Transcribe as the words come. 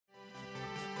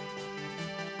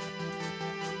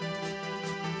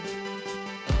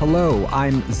Hello,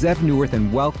 I'm Zev Neuwirth,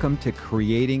 and welcome to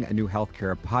Creating a New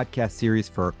Healthcare, a podcast series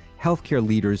for healthcare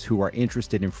leaders who are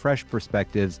interested in fresh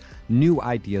perspectives, new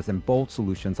ideas, and bold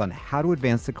solutions on how to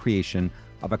advance the creation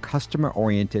of a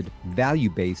customer-oriented,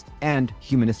 value-based, and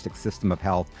humanistic system of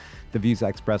health. The views I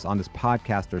express on this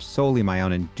podcast are solely my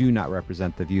own and do not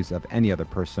represent the views of any other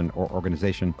person or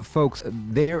organization. Folks,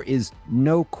 there is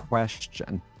no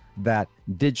question that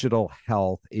digital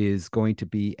health is going to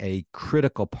be a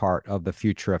critical part of the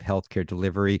future of healthcare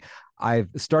delivery. I've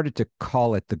started to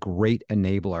call it the great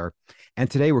enabler. And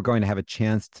today we're going to have a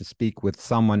chance to speak with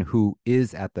someone who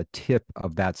is at the tip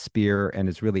of that spear and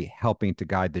is really helping to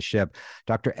guide the ship.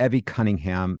 Dr. Evie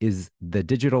Cunningham is the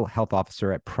digital health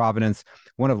officer at Providence,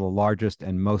 one of the largest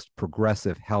and most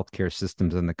progressive healthcare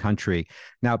systems in the country.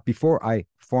 Now, before I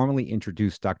formally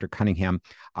introduce Dr. Cunningham,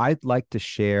 I'd like to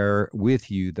share with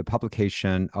you the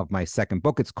publication of my second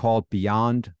book. It's called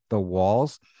Beyond the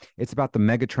Walls. It's about the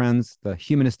megatrends, the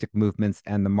humanistic movements,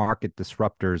 and the market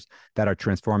disruptors that are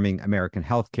transforming American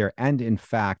healthcare. And in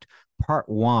fact, part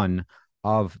one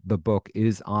of the book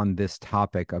is on this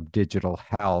topic of digital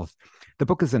health. The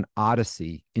book is an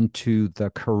odyssey into the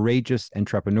courageous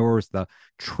entrepreneurs, the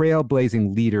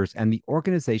trailblazing leaders, and the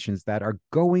organizations that are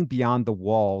going beyond the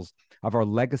walls of our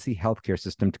legacy healthcare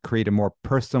system to create a more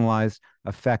personalized,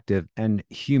 effective, and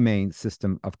humane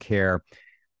system of care.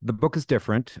 The book is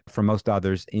different from most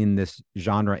others in this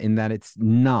genre in that it's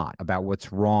not about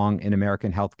what's wrong in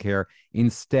American healthcare.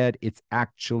 Instead, it's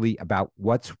actually about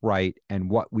what's right and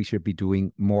what we should be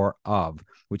doing more of,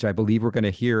 which I believe we're going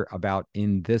to hear about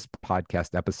in this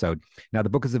podcast episode. Now, the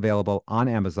book is available on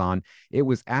Amazon. It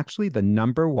was actually the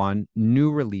 #1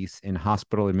 new release in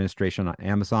hospital administration on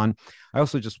Amazon. I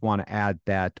also just want to add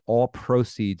that all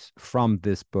proceeds from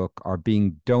this book are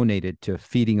being donated to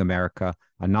Feeding America,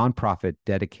 a nonprofit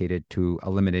dedicated to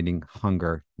eliminating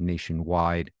hunger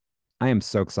nationwide. I am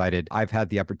so excited. I've had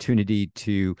the opportunity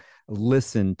to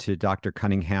listen to Dr.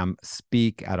 Cunningham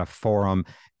speak at a forum,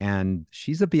 and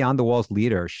she's a Beyond the Walls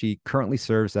leader. She currently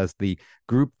serves as the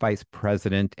Group Vice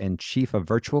President and Chief of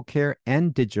Virtual Care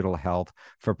and Digital Health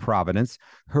for Providence.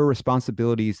 Her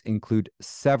responsibilities include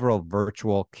several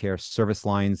virtual care service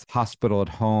lines, hospital at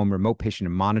home, remote patient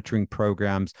monitoring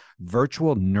programs,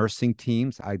 virtual nursing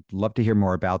teams. I'd love to hear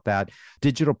more about that,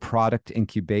 digital product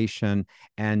incubation,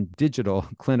 and digital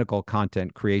clinical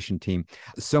content creation team.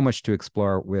 So much to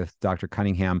explore with Dr.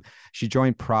 Cunningham. She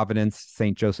joined Providence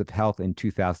St. Joseph Health in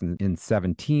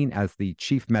 2017 as the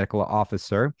Chief Medical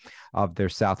Officer of their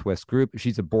Southwest group.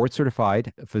 She's a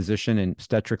board-certified physician in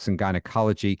Obstetrics and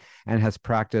Gynecology and has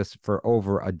practiced for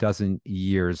over a dozen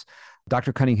years.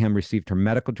 Dr. Cunningham received her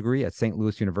medical degree at St.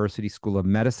 Louis University School of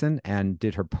Medicine and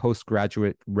did her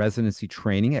postgraduate residency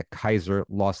training at Kaiser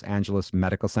Los Angeles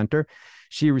Medical Center.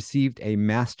 She received a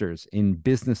master's in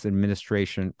business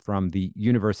administration from the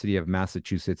University of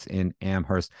Massachusetts in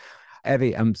Amherst.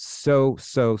 Evie, I'm so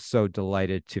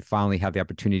delighted to finally have the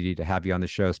opportunity to have you on the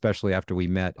show, especially after we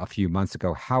met a few months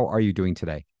ago. How are you doing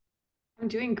today? I'm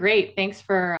doing great. Thanks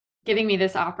for giving me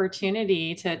this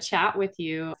opportunity to chat with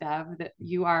you, Zev. That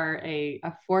you are a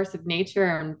force of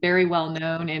nature and very well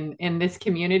known in this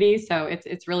community. So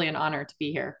it's really an honor to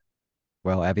be here.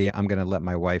 Well, Evie, I'm going to let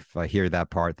my wife hear that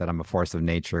part that I'm a force of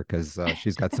nature because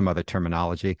she's got some other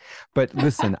terminology. But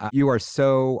listen, you are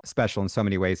so special in so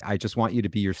many ways. I just want you to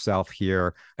be yourself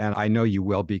here. And I know you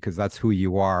will be because that's who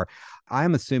you are.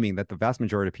 I'm assuming that the vast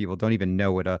majority of people don't even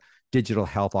know what a digital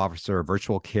health officer, a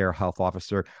virtual care health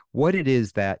officer, what it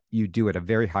is that you do at a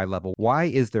very high level. Why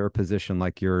is there a position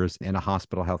like yours in a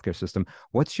hospital healthcare system?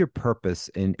 What's your purpose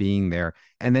in being there?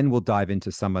 And then we'll dive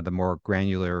into some of the more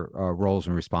granular roles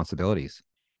and responsibilities.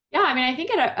 Yeah, I mean, I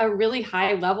think at a really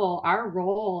high level, our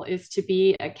role is to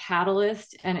be a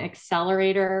catalyst and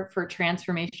accelerator for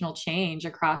transformational change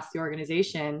across the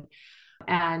organization.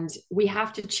 And we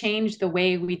have to change the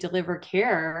way we deliver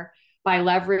care by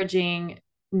leveraging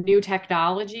new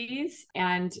technologies.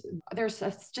 And just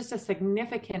a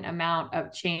significant amount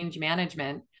of change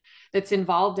management that's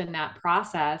involved in that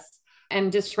process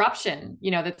and disruption,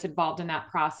 that's involved in that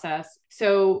process.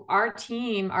 So our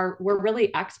team we're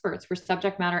really experts. We're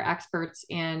subject matter experts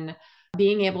in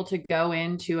being able to go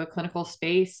into a clinical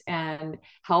space and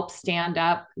help stand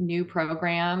up new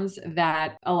programs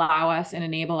that allow us and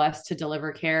enable us to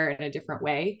deliver care in a different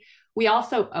way. We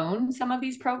also own some of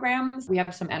these programs. We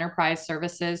have some enterprise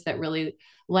services that really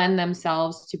lend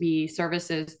themselves to be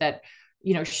services that,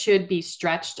 should be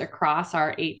stretched across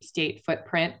our 8-state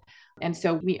footprint. And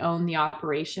so we own the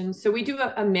operations. So we do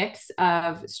a mix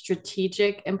of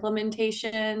strategic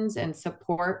implementations and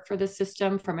support for the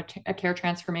system from a care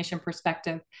transformation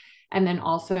perspective, and then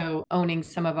also owning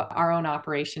some of our own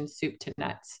operations, soup to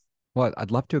nuts. Well,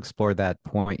 I'd love to explore that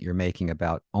point you're making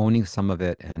about owning some of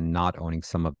it and not owning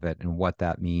some of it and what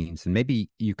that means. And maybe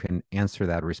you can answer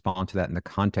that or respond to that in the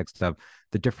context of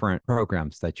the different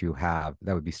programs that you have.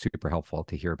 That would be super helpful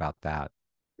to hear about that.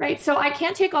 Right. So I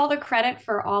can't take all the credit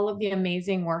for all of the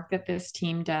amazing work that this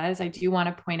team does. I do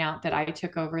want to point out that I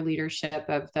took over leadership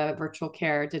of the virtual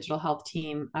care digital health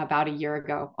team about a year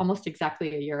ago, almost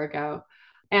exactly a year ago.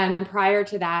 And prior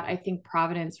to that, I think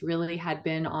Providence really had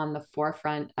been on the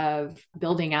forefront of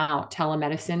building out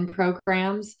telemedicine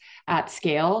programs at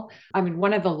scale. I mean,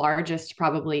 one of the largest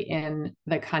probably in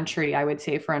the country, I would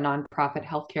say, for a nonprofit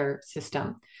healthcare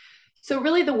system. So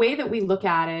really the way that we look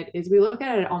at it is we look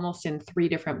at it almost in three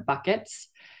different buckets.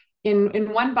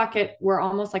 In one bucket, we're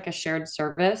almost like a shared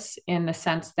service in the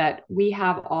sense that we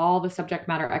have all the subject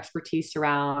matter expertise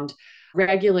around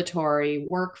regulatory,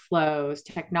 workflows,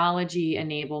 technology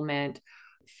enablement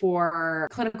for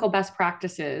clinical best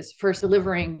practices for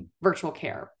delivering virtual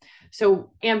care.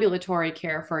 So ambulatory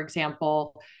care, for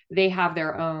example, they have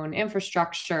their own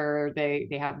infrastructure, they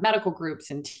have medical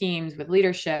groups and teams with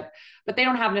leadership, but they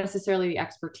don't have necessarily the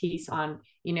expertise on,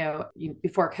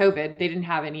 before COVID, they didn't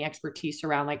have any expertise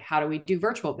around like, how do we do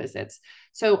virtual visits?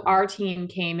 So our team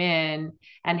came in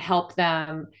and helped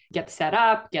them get set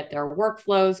up, get their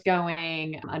workflows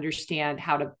going, understand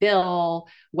how to bill,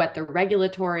 what the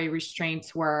regulatory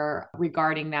restraints were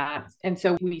regarding that. And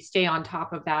so we stay on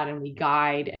top of that and we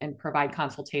guide and provide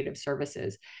consultative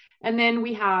services. And then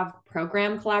we have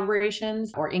program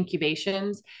collaborations or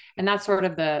incubations, and that's sort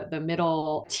of the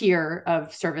middle tier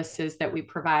of services that we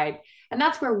provide. And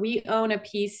that's where we own a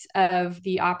piece of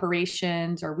the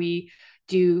operations, or we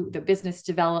do the business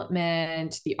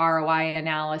development, the ROI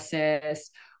analysis.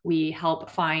 We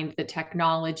help find the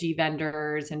technology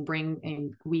vendors and bring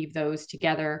and weave those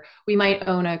together. We might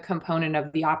own a component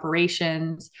of the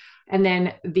operations. And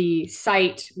then the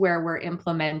site where we're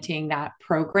implementing that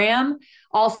program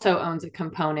also owns a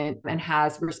component and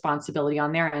has responsibility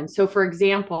on their end. So, for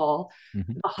example,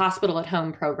 the hospital at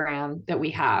home program that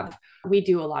we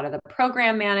do a lot of the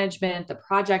program management, the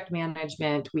project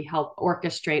management. We help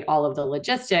orchestrate all of the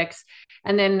logistics.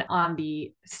 And then on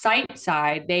the site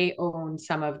side, they own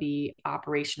some of the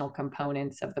operational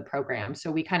components of the program.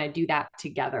 So we kind of do that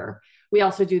together. We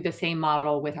also do the same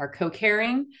model with our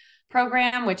co-caring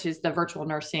program, which is the virtual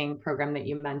nursing program that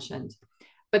you mentioned.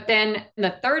 But then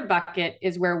the third bucket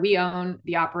is where we own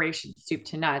the operation soup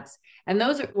to nuts. And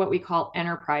those are what we call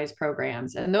enterprise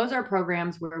programs. And those are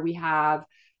programs where we have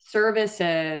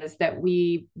services that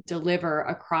we deliver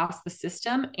across the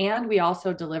system. And we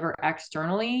also deliver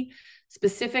externally,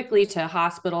 specifically to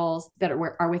hospitals that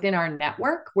are within our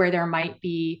network, where there might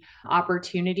be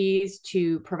opportunities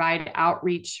to provide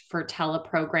outreach for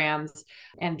teleprograms.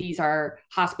 And these are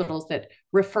hospitals that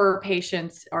refer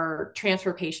patients or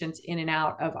transfer patients in and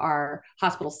out of our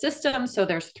hospital system. So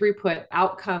there's throughput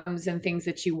outcomes and things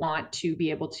that you want to be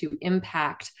able to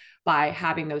impact by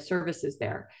having those services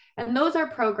there. And those are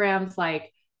programs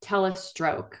like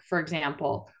telestroke, for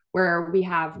example, where we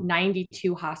have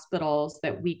 92 hospitals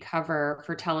that we cover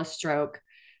for telestroke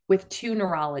with 2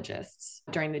 neurologists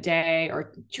during the day,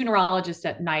 or 2 neurologists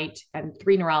at night and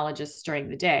 3 neurologists during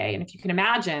the day. And if you can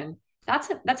imagine, that's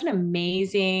an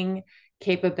amazing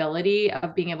capability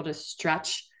of being able to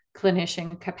stretch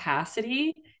clinician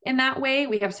capacity in that way.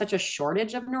 We have such a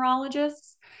shortage of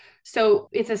neurologists. So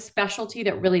it's a specialty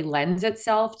that really lends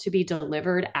itself to be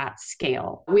delivered at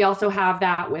scale. We also have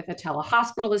that with a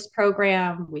telehospitalist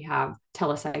program. We have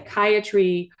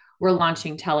telepsychiatry. We're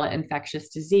launching tele-infectious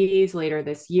disease later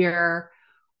this year.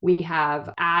 We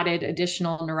have added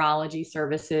additional neurology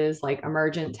services like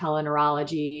emergent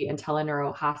teleneurology and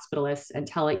teleneurohospitalists and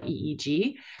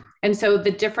tele-EEG. And so the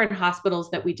different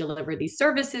hospitals that we deliver these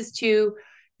services to,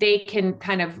 they can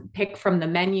kind of pick from the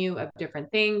menu of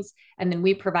different things. And then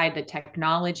we provide the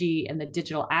technology and the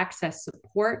digital access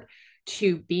support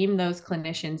to beam those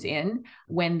clinicians in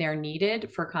when they're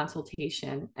needed for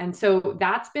consultation. And so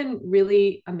that's been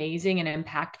really amazing and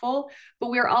impactful. But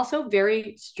we're also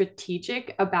very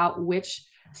strategic about which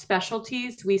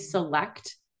specialties we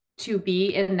select to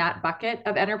be in that bucket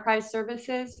of enterprise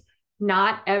services.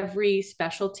 Not every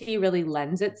specialty really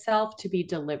lends itself to be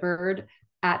delivered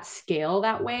at scale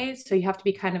that way. So you have to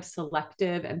be kind of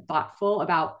selective and thoughtful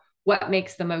about what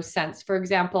makes the most sense. For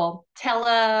example,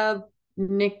 telemedicine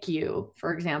NICU,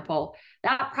 for example,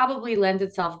 that probably lends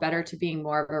itself better to being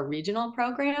more of a regional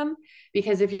program,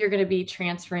 because if you're going to be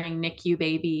transferring NICU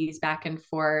babies back and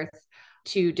forth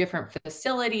to different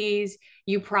facilities,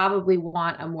 you probably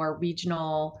want a more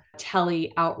regional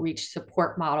tele outreach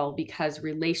support model, because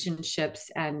relationships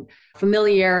and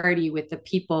familiarity with the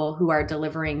people who are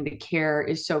delivering the care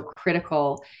is so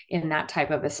critical in that type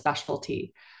of a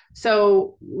specialty.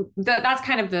 So that's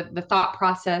kind of the thought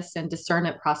process and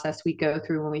discernment process we go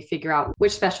through when we figure out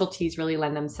which specialties really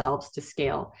lend themselves to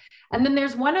scale. And then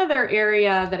there's one other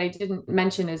area that I didn't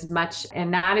mention as much,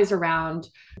 and that is around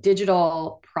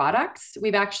digital products.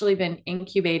 We've actually been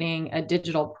incubating a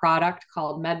digital product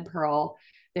called MedPearl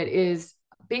that is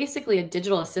basically a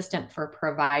digital assistant for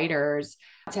providers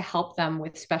to help them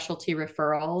with specialty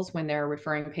referrals when they're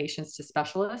referring patients to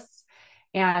specialists.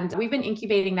 And we've been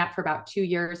incubating that for about 2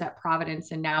 years at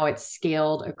Providence, and now it's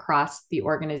scaled across the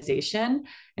organization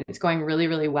and it's going really,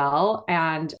 really well.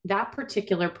 And that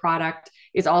particular product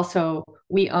is also,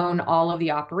 we own all of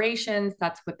the operations.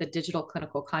 That's what the digital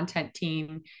clinical content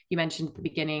team you mentioned at the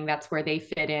beginning, that's where they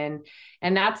fit in.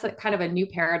 And that's kind of a new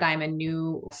paradigm, a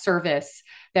new service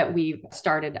that we've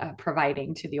started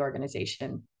providing to the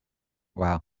organization.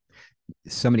 Wow.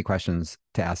 So many questions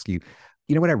to ask you.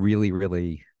 You know what I really,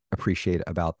 really appreciate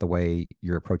about the way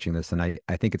you're approaching this, and I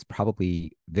think it's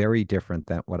probably very different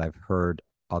than what I've heard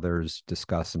others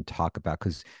discuss and talk about,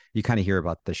 because you kind of hear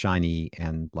about the shiny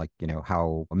and, like,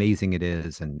 how amazing it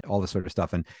is and all this sort of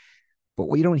stuff. But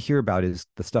what you don't hear about is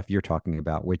the stuff you're talking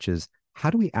about, which is how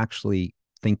do we actually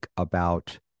think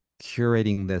about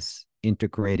curating this,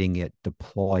 integrating it,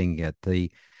 deploying it,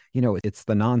 it's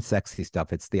the non-sexy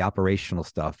stuff. It's the operational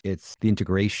stuff. It's the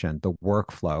integration, the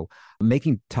workflow,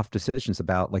 making tough decisions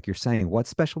about, like you're saying, what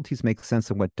specialties make sense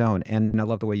and what don't. And I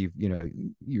love the way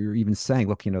you're even saying,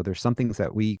 look, there's some things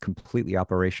that we completely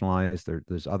operationalize.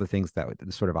 There's other things that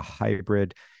are sort of a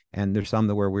hybrid. And there's some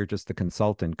where we're just the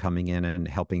consultant coming in and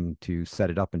helping to set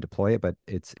it up and deploy it, but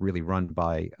it's really run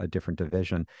by a different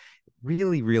division.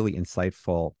 Really, really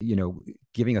insightful,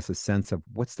 giving us a sense of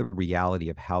what's the reality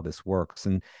of how this works.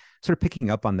 And sort of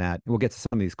picking up on that, we'll get to some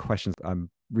of these questions I'm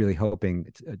really hoping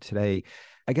today.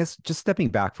 I guess just stepping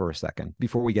back for a second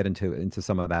before we get into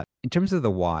some of that. In terms of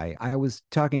the why, I was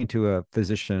talking to a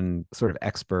physician sort of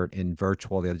expert in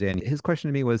virtual the other day, and his question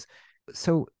to me was,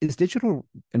 so is digital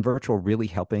and virtual really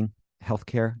helping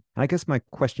healthcare? And I guess my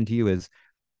question to you is,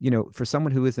 for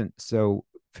someone who isn't so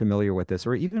familiar with this,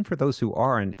 or even for those who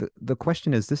are, and the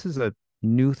question is, this is a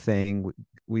new thing.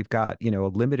 We've got,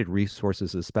 limited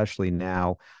resources, especially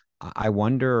now. I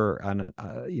wonder on,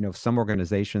 some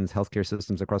organizations, healthcare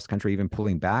systems across the country, even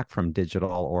pulling back from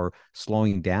digital or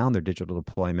slowing down their digital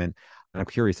deployment. I'm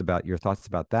curious about your thoughts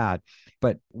about that.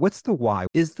 But what's the why?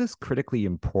 Is this critically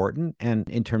important, and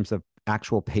in terms of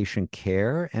actual patient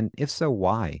care? And if so,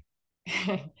 why?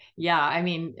 Yeah, I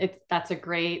mean, that's a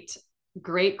great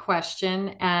question.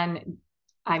 And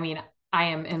I mean, I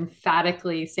am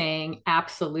emphatically saying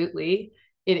absolutely,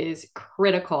 it is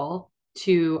critical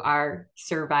to our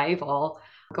survival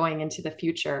going into the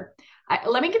future.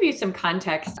 Let me give you some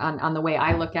context on the way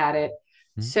I look at it.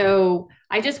 Mm-hmm. So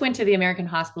I just went to the American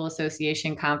Hospital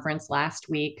Association conference last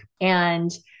week,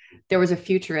 and there was a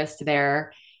futurist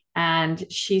there. And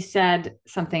she said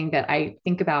something that I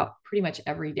think about pretty much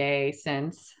every day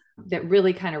since, that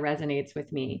really kind of resonates with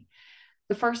me.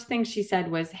 The first thing she said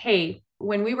was, hey,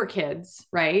 when we were kids,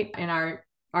 right, in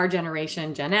our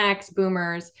generation, Gen X,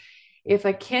 boomers, if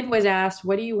a kid was asked,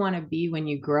 what do you want to be when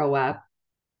you grow up?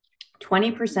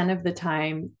 20% of the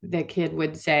time, the kid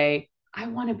would say, I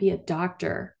want to be a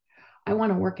doctor. I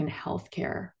want to work in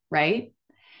healthcare, right?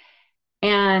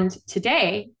 And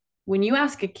today, when you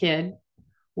ask a kid,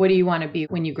 what do you want to be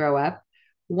when you grow up?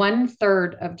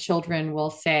 1/3 of children will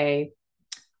say,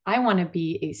 I want to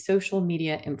be a social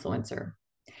media influencer.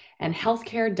 And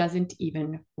healthcare doesn't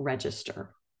even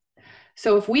register.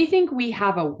 So if we think we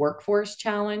have a workforce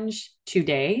challenge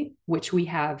today, which we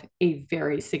have a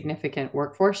very significant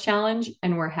workforce challenge,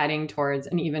 and we're heading towards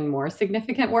an even more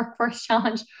significant workforce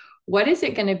challenge, what is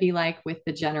it going to be like with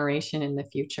the generation in the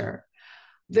future?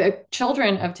 The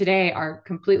children of today are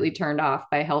completely turned off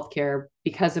by healthcare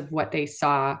because of what they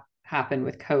saw happen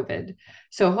with COVID.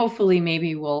 So hopefully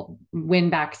maybe we'll win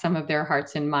back some of their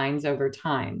hearts and minds over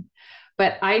time.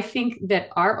 But I think that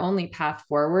our only path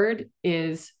forward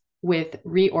is with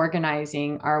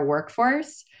reorganizing our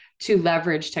workforce to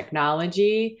leverage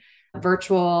technology,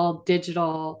 virtual,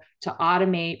 digital, to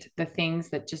automate the things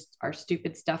that just are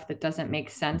stupid stuff that doesn't make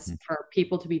sense for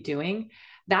people to be doing.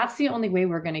 That's the only way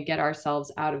we're going to get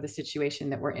ourselves out of the situation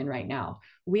that we're in right now.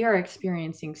 we are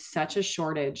experiencing such a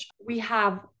shortage. We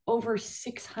have over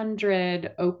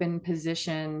 600 open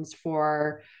positions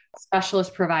for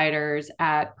specialist providers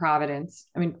at Providence.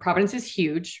 I mean, Providence is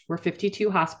huge. We're 52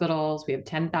 hospitals, we have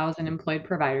 10,000 employed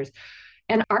providers.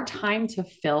 And our time to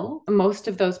fill most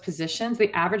of those positions,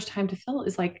 the average time to fill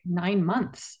is like 9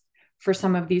 months for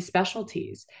some of these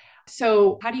specialties.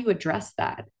 So, how do you address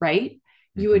that, right?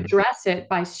 You address it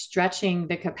by stretching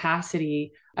the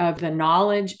capacity of the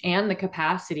knowledge and the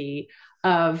capacity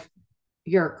of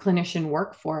your clinician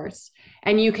workforce.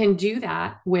 And you can do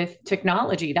that with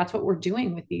technology. That's what we're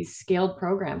doing with these scaled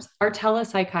programs. Our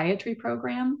telepsychiatry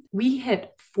program, we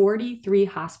hit 43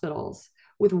 hospitals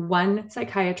with one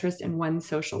psychiatrist and one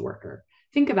social worker.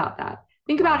 Think about that.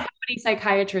 Think about how many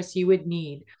psychiatrists you would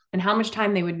need and how much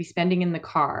time they would be spending in the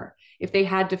car if they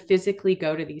had to physically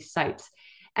go to these sites.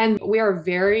 And we are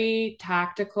very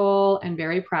tactical and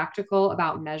very practical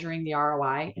about measuring the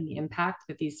ROI and the impact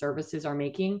that these services are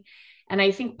making. And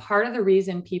I think part of the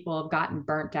reason people have gotten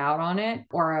burnt out on it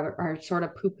or are sort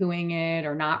of poo-pooing it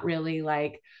or not really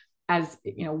like as,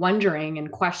 wondering and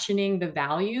questioning the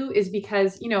value is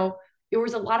because, there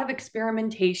was a lot of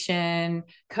experimentation.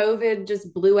 COVID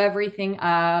just blew everything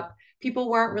up. People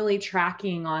weren't really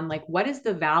tracking on like, what is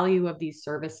the value of these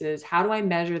services? How do I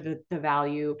measure the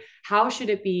value? How should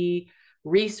it be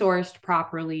resourced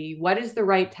properly? What is the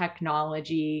right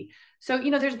technology? So,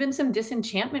 there's been some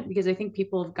disenchantment because I think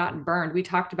people have gotten burned. We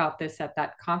talked about this at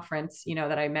that conference,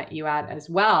 that I met you at as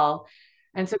well.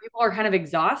 And so people are kind of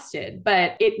exhausted,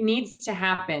 but it needs to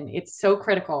happen. It's so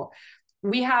critical.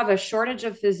 We have a shortage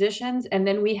of physicians, and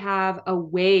then we have a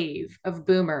wave of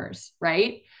boomers,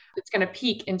 right? It's going to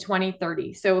peak in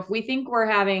 2030. So if we think we're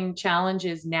having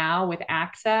challenges now with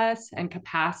access and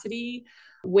capacity,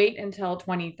 wait until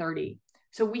 2030.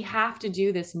 So we have to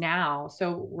do this now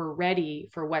so we're ready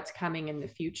for what's coming in the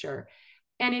future.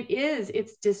 And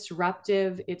it's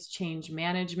disruptive, it's change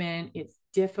management, it's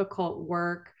difficult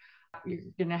work. You're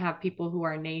going to have people who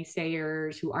are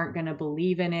naysayers, who aren't going to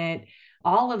believe in it.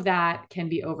 All of that can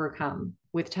be overcome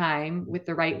with time, with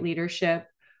the right leadership,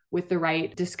 with the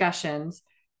right discussions.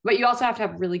 But you also have to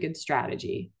have really good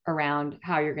strategy around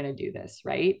how you're going to do this,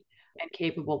 right? And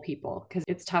capable people, because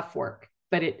it's tough work,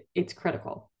 but it's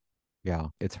critical. Yeah,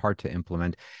 it's hard to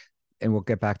implement. And we'll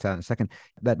get back to that in a second.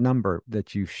 That number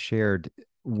that you shared,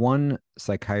 one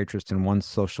psychiatrist and one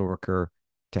social worker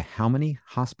to how many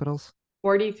hospitals?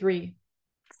 43.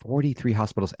 43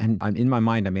 hospitals. And I'm in my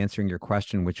mind, I'm answering your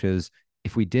question, which is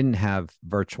if we didn't have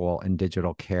virtual and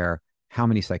digital care, how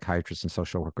many psychiatrists and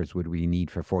social workers would we need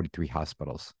for 43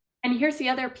 hospitals? And here's the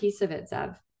other piece of it,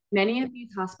 Zev. Many of these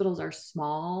hospitals are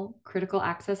small critical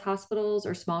access hospitals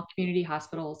or small community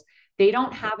hospitals. They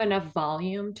don't have enough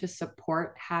volume to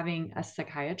support having a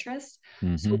psychiatrist.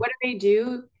 So what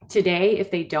do today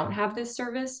if they don't have this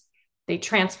service? They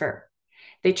transfer.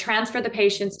 They transfer the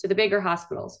patients to the bigger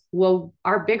hospitals. Well,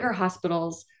 our bigger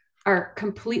hospitals are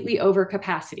completely over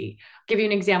capacity. I'll give you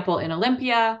an example. In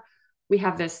Olympia, we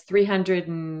have this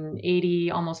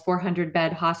 380, almost 400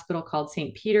 bed hospital called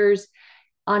St. Peter's.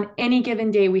 On any given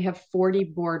day, we have 40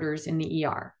 boarders in the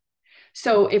ER.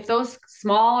 So if those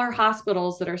smaller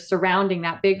hospitals that are surrounding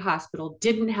that big hospital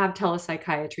didn't have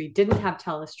telepsychiatry, didn't have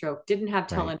telestroke, didn't have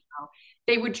telehealth,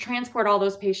 they would transport all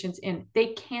those patients in.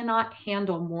 They cannot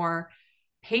handle more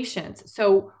patients.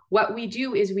 So what we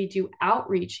do is we do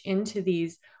outreach into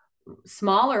these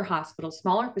smaller hospitals,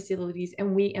 smaller facilities,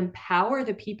 and we empower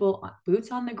the people,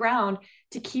 boots on the ground,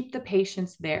 to keep the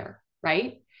patients there,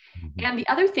 right? And the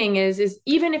other thing is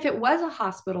even if it was a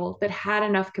hospital that had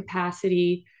enough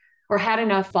capacity or had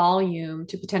enough volume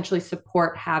to potentially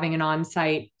support having an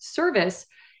on-site service,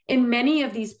 in many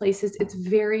of these places, it's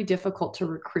very difficult to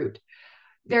recruit.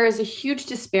 There is a huge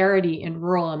disparity in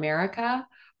rural America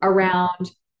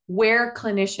around where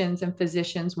clinicians and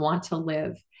physicians want to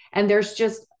live. And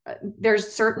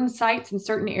there's certain sites in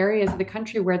certain areas of the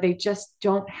country where they just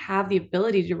don't have the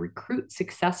ability to recruit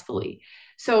successfully.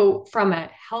 So from a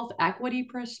health equity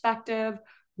perspective,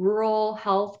 rural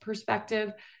health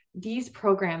perspective, these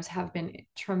programs have been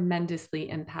tremendously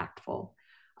impactful.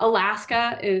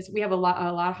 We have a lot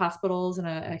of hospitals and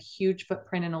a huge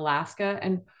footprint in Alaska.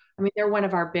 And I mean, they're one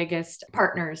of our biggest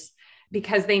partners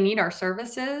because they need our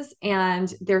services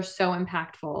and they're so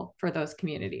impactful for those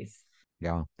communities.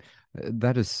 Yeah,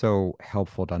 that is so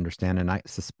helpful to understand. And I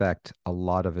suspect a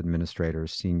lot of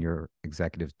administrators, senior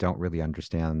executives don't really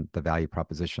understand the value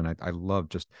proposition. I love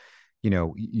just,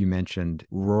 you mentioned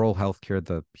rural healthcare,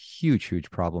 the huge, huge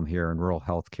problem here in rural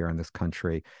healthcare in this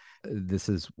country. This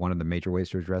is one of the major ways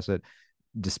to address it.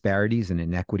 Disparities and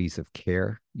inequities of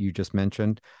care, you just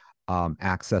mentioned,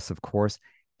 access, of course.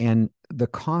 And the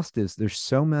cost is, there's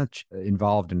so much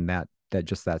involved in that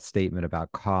statement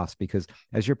about cost, because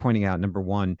as you're pointing out, number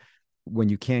one, when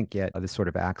you can't get this sort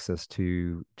of access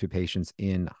to patients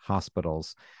in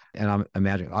hospitals, and I'm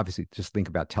imagining, obviously, just think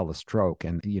about telestroke,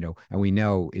 and and we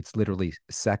know it's literally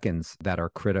seconds that are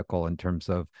critical in terms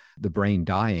of the brain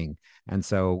dying. And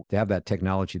so to have that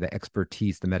technology, the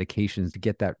expertise, the medications to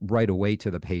get that right away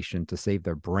to the patient to save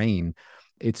their brain,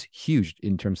 it's huge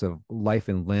in terms of life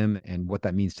and limb and what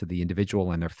that means to the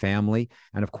individual and their family.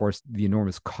 And of course, the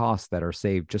enormous costs that are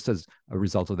saved just as a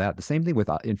result of that. The same thing with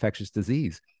infectious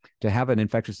disease. To have an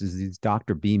infectious disease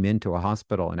doctor beam into a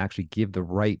hospital and actually give the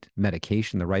right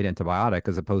medication, the right antibiotic,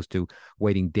 as opposed to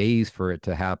waiting days for it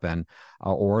to happen,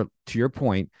 or to your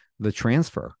point, the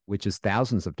transfer, which is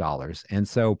thousands of dollars. And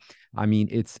so, I mean,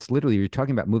 it's literally, you're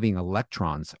talking about moving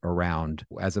electrons around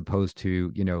as opposed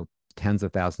to, tens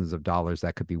of thousands of dollars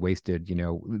that could be wasted,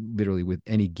 literally with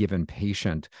any given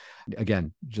patient.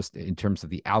 Again, just in terms of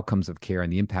the outcomes of care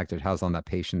and the impact it has on that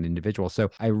patient individual. So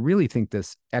I really think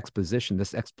this exposition,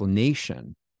 this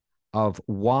explanation of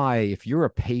why, if you're a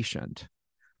patient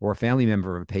or a family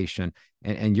member of a patient,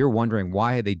 and you're wondering,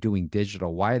 why are they doing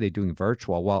digital? Why are they doing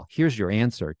virtual? Well, here's your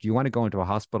answer. Do you want to go into a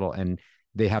hospital and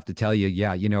they have to tell you,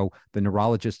 yeah, the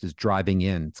neurologist is driving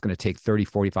in. It's going to take 30,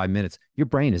 45 minutes. Your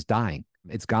brain is dying.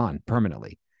 It's gone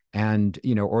permanently. And,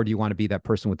 or do you want to be that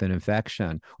person with an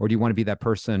infection? Or do you want to be that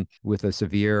person with a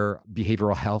severe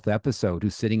behavioral health episode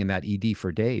who's sitting in that ED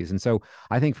for days? And so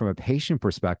I think from a patient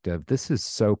perspective, this is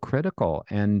so critical.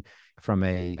 And from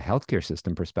a healthcare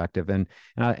system perspective, and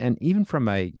even from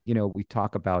we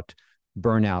talk about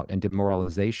burnout and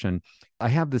demoralization. I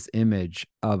have this image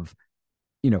of,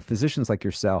 physicians like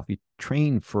yourself. You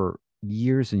train for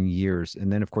years and years.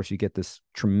 And then, of course, you get this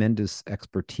tremendous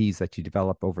expertise that you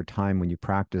develop over time when you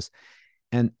practice.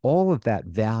 And all of that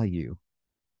value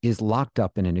is locked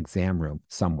up in an exam room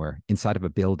somewhere, inside of a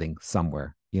building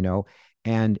somewhere,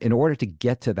 And in order to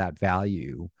get to that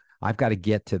value, I've got to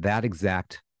get to that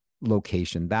exact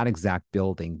location, that exact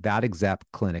building, that exact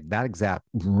clinic, that exact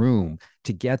room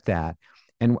to get that.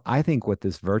 And I think what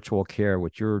this virtual care,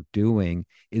 what you're doing,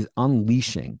 is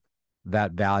unleashing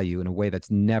that value in a way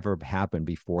that's never happened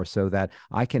before, so that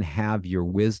I can have your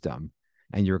wisdom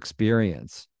and your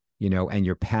experience, and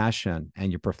your passion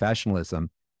and your professionalism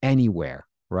anywhere,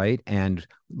 right? And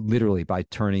literally by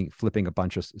flipping a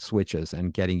bunch of switches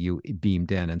and getting you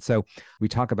beamed in. And so we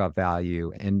talk about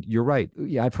value, and you're right.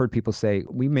 Yeah, I've heard people say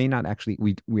we may not actually,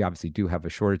 we obviously do have a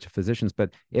shortage of physicians,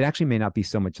 but it actually may not be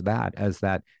so much that as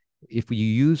that if you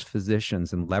use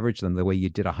physicians and leverage them the way you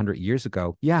did 100 years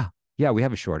ago, yeah, we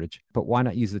have a shortage, but why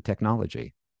not use the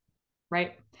technology?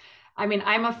 Right. I mean,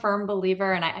 I'm a firm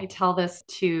believer, and I tell this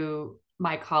to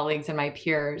my colleagues and my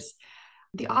peers,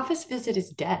 the office visit is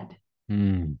dead. I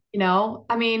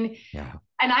mean, Yeah.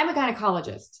 And I'm a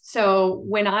gynecologist. So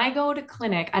when I go to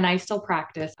clinic, and I still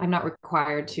practice, I'm not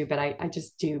required to, but I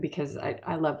just do because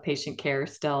I love patient care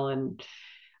still. And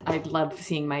I love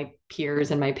seeing my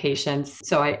peers and my patients.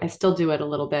 So I still do it a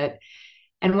little bit.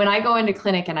 And when I go into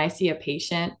clinic and I see a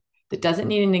patient that doesn't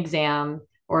need an exam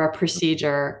or a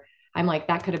procedure, I'm like,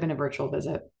 that could have been a virtual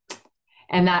visit.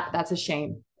 And that's a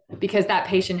shame, because that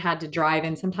patient had to drive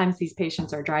in. Sometimes these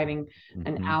patients are driving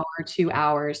an hour, 2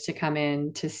 hours to come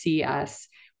in to see us,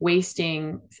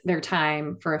 wasting their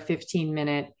time for a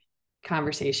 15-minute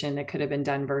conversation that could have been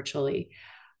done virtually.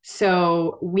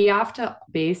 So we have to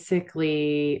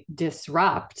basically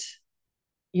disrupt,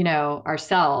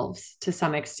 ourselves to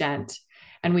some extent.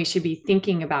 And we should be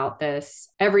thinking about this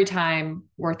every time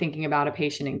we're thinking about a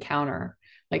patient encounter.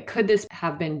 Like, could this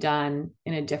have been done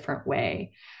in a different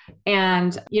way?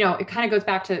 And, it kind of goes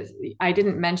back to, I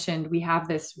didn't mention, we have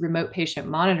this remote patient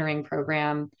monitoring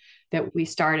program that we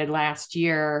started last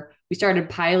year. We started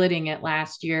piloting it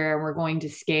last year, and we're going to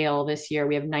scale this year.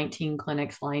 We have 19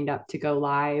 clinics lined up to go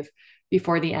live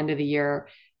before the end of the year.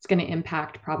 It's going to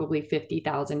impact probably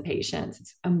 50,000 patients.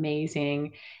 It's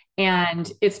amazing. And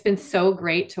it's been so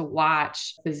great to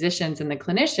watch physicians and the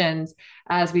clinicians,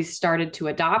 as we started to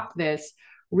adopt this,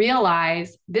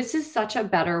 realize this is such a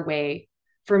better way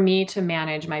for me to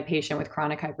manage my patient with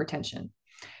chronic hypertension.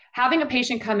 Having a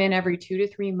patient come in every 2 to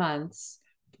 3 months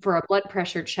for a blood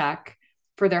pressure check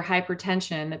for their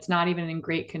hypertension that's not even in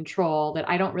great control, that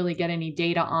I don't really get any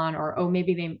data on, or, oh,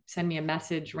 maybe they send me a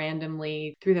message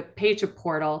randomly through the patient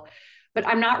portal, but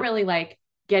I'm not really like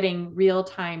getting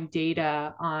real-time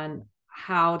data on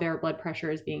how their blood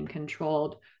pressure is being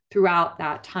controlled throughout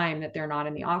that time that they're not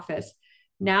in the office.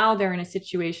 Now they're in a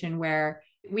situation where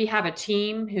We have a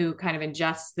team who kind of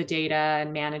ingests the data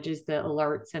and manages the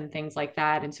alerts and things like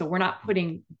that. And so we're not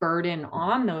putting burden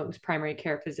on those primary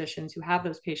care physicians who have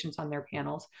those patients on their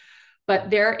panels, but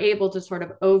they're able to sort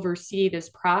of oversee this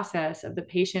process of the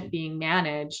patient being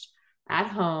managed at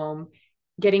home,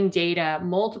 getting data,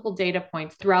 multiple data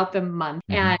points throughout the month,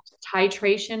 and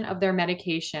titration of their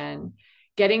medication,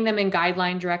 getting them in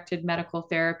guideline directed medical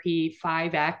therapy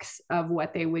 5x of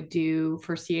what they would do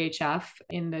for CHF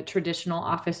in the traditional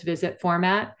office visit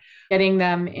format, getting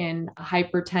them in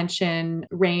hypertension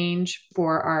range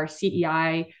for our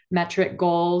CEI metric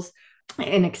goals,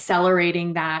 and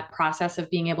accelerating that process of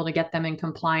being able to get them in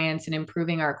compliance and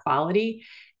improving our quality.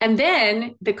 And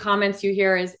then the comments you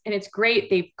hear is, and it's great,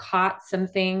 they've caught some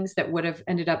things that would have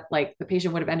ended up, like the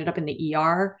patient would have ended up in the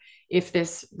ER if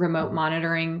this remote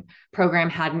monitoring program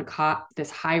hadn't caught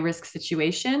this high risk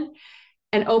situation.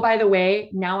 And oh, by the way,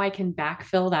 now I can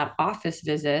backfill that office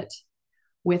visit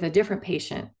with a different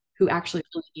patient who actually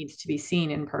really needs to be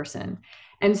seen in person.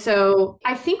 And so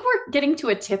I think we're getting to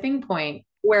a tipping point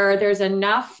where there's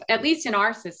enough, at least in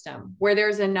our system, where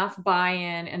there's enough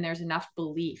buy-in and there's enough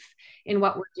belief in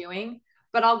what we're doing.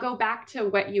 But I'll go back to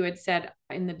what you had said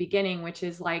in the beginning, which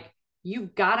is like,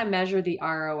 you've got to measure the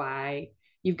ROI.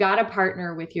 You've got to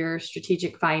partner with your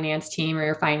strategic finance team or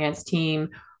your finance team,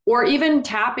 or even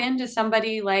tap into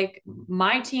somebody like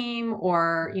my team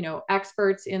or, you know,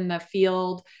 experts in the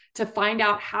field to find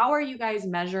out, how are you guys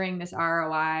measuring this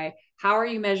ROI? How are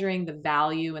you measuring the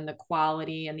value and the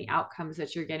quality and the outcomes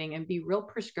that you're getting, and be real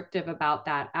prescriptive about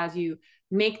that as you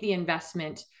make the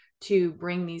investment to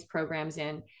bring these programs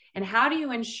in? And how do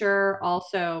you ensure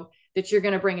also that you're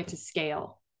going to bring it to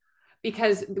scale?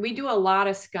 Because we do a lot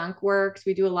of skunk works,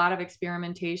 we do a lot of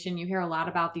experimentation. You hear a lot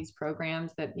about these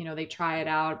programs that, you know, they try it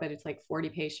out, but it's like 40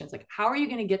 patients. Like, how are you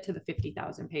going to get to the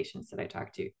 50,000 patients that I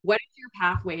talked to? What is your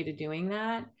pathway to doing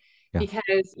that? Yeah.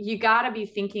 Because you got to be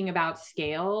thinking about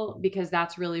scale, because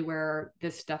that's really where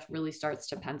this stuff really starts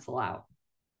to pencil out.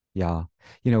 Yeah.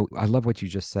 You know, I love what you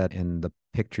just said in the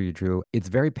picture you drew. It's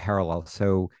very parallel.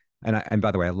 So, and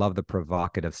by the way, I love the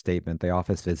provocative statement, the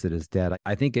office visit is dead.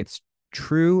 I think it's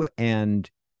true. And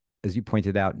as you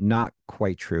pointed out, not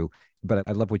quite true. But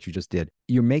I love what you just did.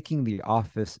 You're making the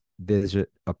office visit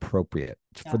appropriate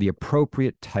for Yeah. the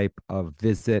appropriate type of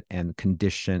visit and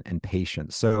condition and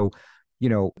patient. So, you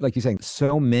know, like you're saying,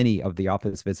 so many of the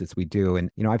office visits we do,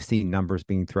 and, you know, I've seen numbers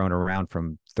being thrown around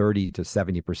from 30 to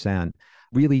 70%,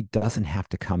 really doesn't have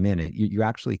to come in. You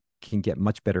actually can get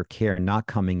much better care not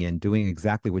coming in, doing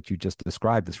exactly what you just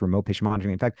described, this remote patient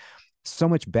monitoring. In fact, so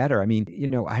much better. I mean, you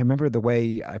know, I remember the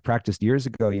way I practiced years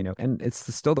ago, you know, and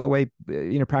it's still the way,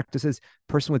 you know, practices.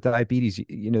 Person with diabetes,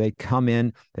 you know, they come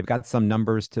in, they've got some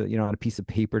numbers to, you know, on a piece of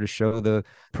paper to show the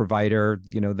provider,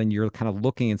 you know, then you're kind of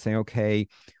looking and saying, okay,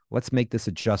 let's make this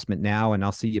adjustment now, and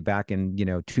I'll see you back in, you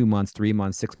know, 2 months, 3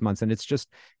 months, 6 months. And it's just,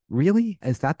 really,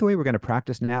 is that the way we're going to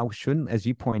practice now? Shouldn't, as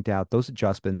you point out, those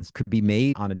adjustments could be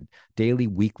made on a daily,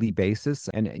 weekly basis,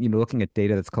 and, you know, looking at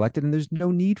data that's collected, and there's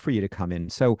no need for you to come in.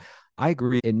 So I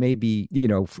agree. It may be, you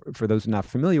know, for those not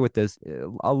familiar with this,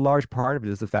 a large part of it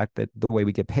is the fact that the way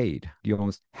we get paid, you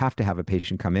almost have to have a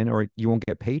patient come in or you won't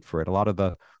get paid for it. A lot of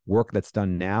the work that's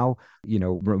done now, you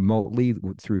know, remotely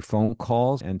through phone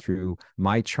calls and through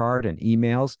my chart and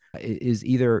emails is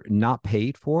either not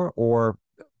paid for, or,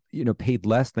 you know, paid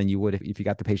less than you would if you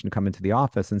got the patient to come into the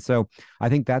office. And so I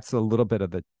think that's a little bit of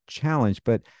the challenge.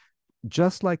 But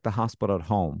just like the hospital at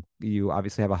home, you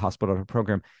obviously have a hospital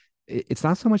program. It's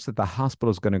not so much that the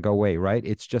hospital is going to go away, right?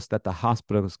 It's just that the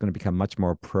hospital is going to become much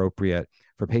more appropriate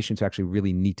for patients who actually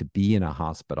really need to be in a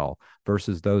hospital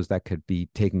versus those that could be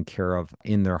taken care of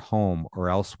in their home or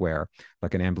elsewhere,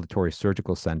 like an ambulatory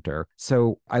surgical center.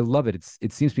 So I love it.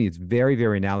 It seems to me it's very,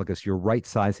 very analogous. You're right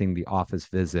sizing the office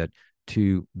visit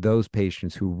to those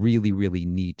patients who really, really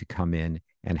need to come in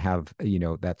and have, you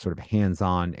know, that sort of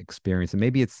hands-on experience. And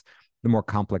maybe it's the more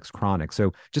complex chronic.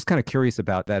 So just kind of curious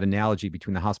about that analogy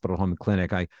between the hospital, home, and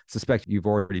clinic. I suspect you've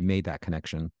already made that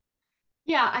connection.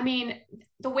 Yeah, I mean,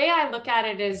 the way I look at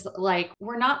it is like,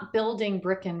 we're not building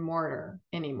brick and mortar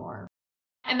anymore.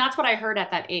 And that's what I heard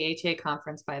at that AHA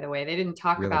conference, by the way. They didn't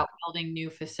talk Really? about building new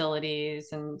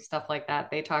facilities and stuff like that.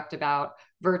 They talked about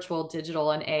virtual, digital,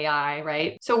 and AI,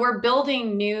 right? So we're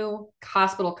building new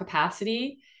hospital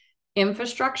capacity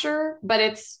infrastructure, but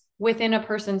it's within a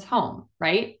person's home,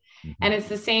 right? Mm-hmm. And it's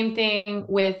the same thing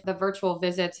with the virtual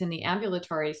visits in the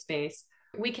ambulatory space.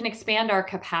 We can expand our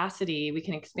capacity, we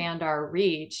can expand our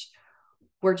reach.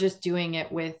 We're just doing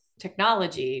it with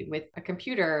technology, with a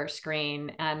computer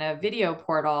screen and a video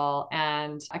portal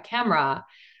and a camera.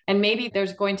 And maybe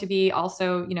there's going to be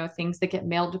also, things that get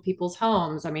mailed to people's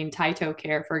homes. I mean, Taito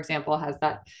Care, for example, has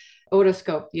that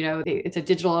otoscope, it's a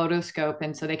digital otoscope.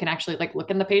 And so they can actually like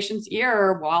look in the patient's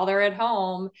ear while they're at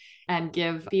home and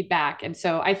give feedback. And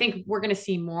so I think we're going to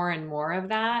see more and more of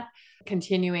that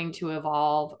continuing to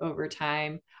evolve over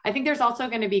time. I think there's also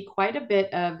going to be quite a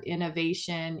bit of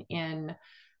innovation in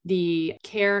the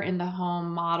care in the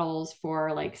home models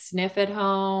for like SNF at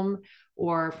home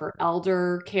or for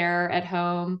elder care at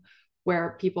home,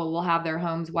 where people will have their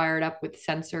homes wired up with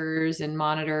sensors and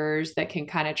monitors that can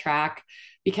kind of track,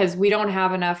 because we don't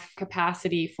have enough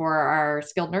capacity for our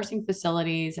skilled nursing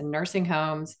facilities and nursing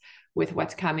homes with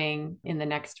what's coming in the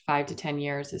next 5 to 10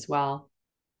 years as well.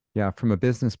 Yeah, from a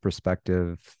business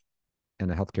perspective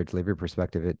and a healthcare delivery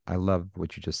perspective, I love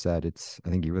what you just said. I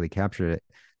think you really captured it.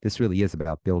 This really is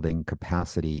about building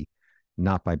capacity,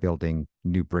 not by building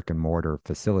new brick and mortar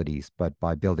facilities, but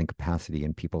by building capacity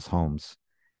in people's homes.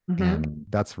 Mm-hmm. And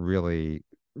that's really,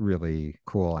 really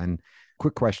cool. And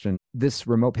quick question, this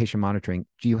remote patient monitoring,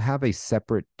 do you have a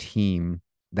separate team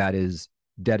that is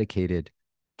dedicated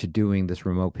to doing this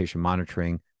remote patient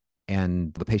monitoring,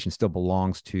 and the patient still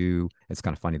belongs to, it's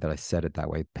kind of funny that I said it that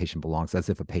way, patient belongs, as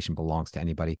if a patient belongs to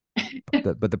anybody,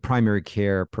 but the primary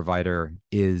care provider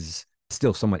is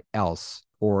still someone else,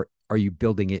 or are you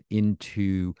building it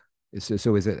into,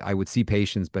 so is it, I would see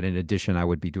patients, but in addition, I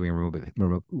would be doing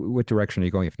remote, what direction are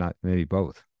you going? If not, maybe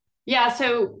both? Yeah,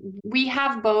 so we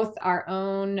have both our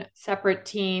own separate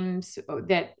teams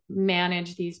that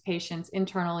manage these patients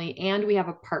internally, and we have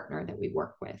a partner that we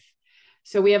work with.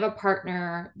 So we have a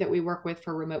partner that we work with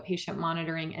for remote patient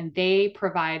monitoring, and they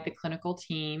provide the clinical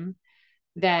team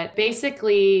that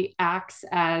basically acts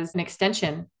as an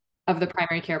extension of the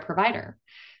primary care provider.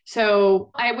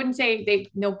 So I wouldn't say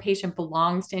no patient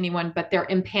belongs to anyone, but they're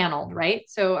impaneled, right?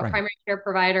 So a primary care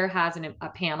provider has a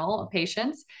panel of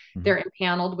patients. Mm-hmm. They're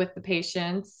impaneled with the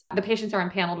patients. The patients are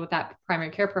impaneled with that primary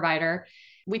care provider.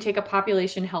 We take a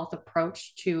population health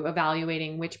approach to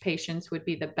evaluating which patients would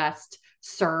be the best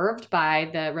served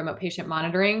by the remote patient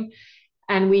monitoring.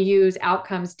 And we use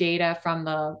outcomes data from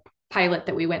the pilot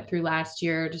that we went through last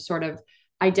year to sort of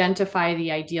identify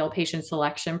the ideal patient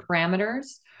selection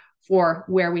parameters for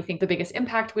where we think the biggest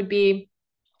impact would be.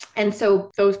 And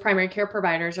so those primary care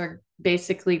providers are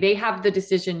basically, they have the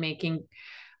decision making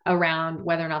around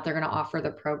whether or not they're going to offer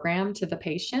the program to the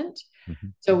patient. Mm-hmm.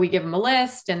 So we give them a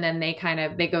list, and then they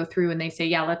go through and they say,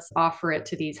 yeah, let's offer it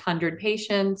to these 100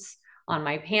 patients on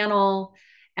my panel.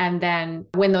 And then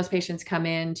when those patients come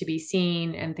in to be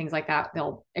seen and things like that,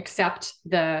 they'll accept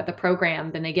the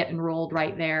program. Then they get enrolled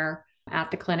right there at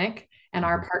the clinic. And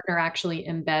our partner actually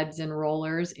embeds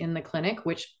enrollers in the clinic,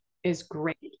 which is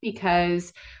great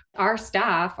because our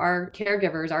staff, our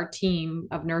caregivers, our team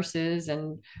of nurses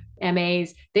and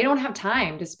MAs, they don't have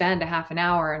time to spend a half an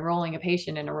hour enrolling a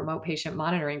patient in a remote patient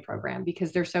monitoring program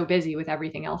because they're so busy with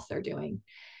everything else they're doing.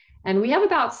 And we have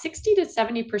about 60 to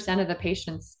 70% of the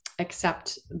patients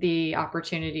accept the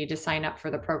opportunity to sign up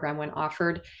for the program when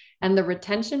offered. And the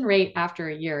retention rate after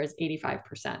a year is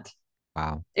 85%.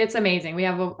 Wow. It's amazing. We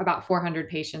have about 400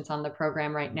 patients on the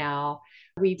program right now.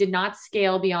 We did not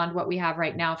scale beyond what we have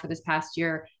right now for this past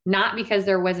year, not because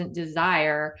there wasn't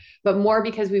desire, but more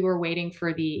because we were waiting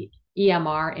for the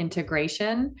EMR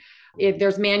integration.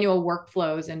 There's manual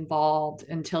workflows involved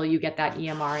until you get that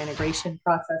EMR integration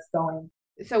process going.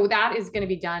 So that is going to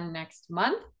be done next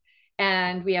month.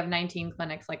 And we have 19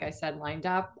 clinics, like I said, lined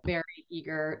up, very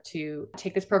eager to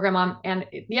take this program on. And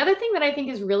the other thing that I think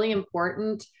is really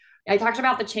important, I talked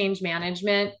about the change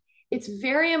management. It's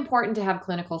very important to have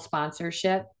clinical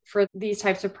sponsorship for these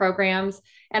types of programs.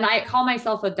 And I call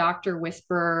myself a doctor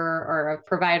whisperer or a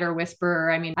provider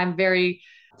whisperer. I mean, I'm very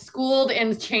schooled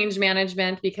in change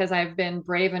management because I've been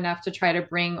brave enough to try to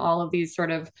bring all of these sort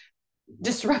of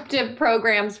disruptive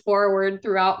programs forward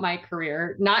throughout my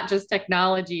career, not just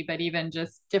technology, but even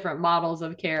just different models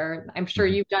of care. I'm sure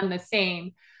you've done the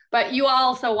same, but you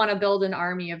also want to build an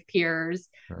army of peers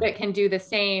that can do the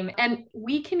same. And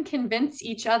we can convince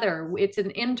each other. It's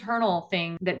an internal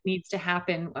thing that needs to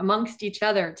happen amongst each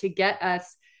other to get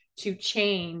us to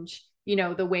change,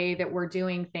 the way that we're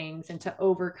doing things and to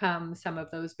overcome some of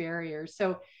those barriers.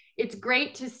 So it's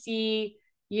great to see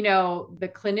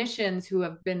the clinicians who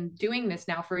have been doing this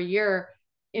now for a year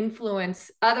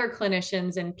influence other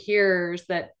clinicians and peers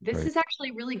that this is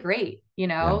actually really great. You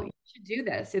should do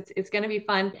this. It's going to be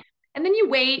fun. And then you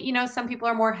wait, some people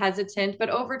are more hesitant, but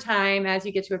over time, as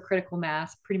you get to a critical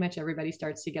mass, pretty much everybody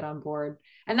starts to get on board.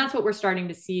 And that's what we're starting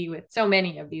to see with so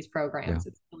many of these programs.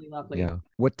 It's really lovely. Yeah.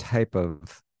 What type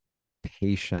of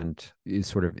patient is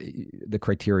sort of the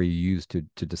criteria you use to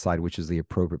decide which is the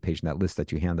appropriate patient, that list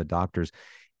that you hand the doctors?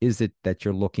 Is it that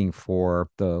you're looking for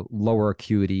the lower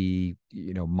acuity,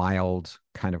 mild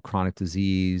kind of chronic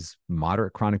disease,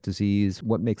 moderate chronic disease?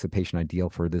 What makes a patient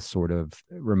ideal for this sort of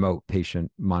remote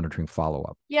patient monitoring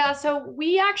follow-up? Yeah, so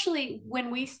we actually, when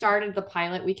we started the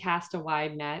pilot, we cast a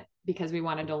wide net because we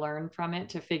wanted to learn from it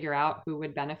to figure out who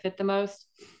would benefit the most.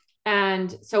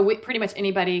 And so pretty much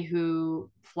anybody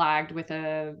who flagged with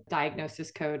a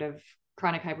diagnosis code of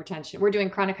chronic hypertension, we're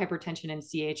doing chronic hypertension and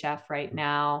CHF right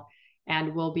now,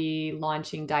 and we'll be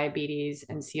launching diabetes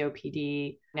and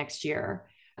COPD next year.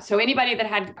 So anybody that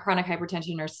had chronic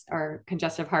hypertension or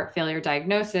congestive heart failure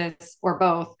diagnosis or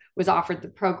both was offered the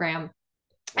program.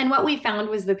 And what we found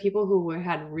was the people who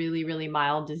had really, really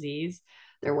mild disease,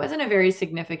 there wasn't a very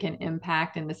significant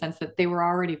impact in the sense that they were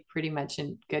already pretty much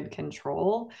in good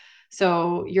control.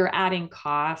 So you're adding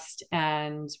cost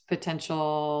and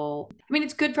potential. I mean,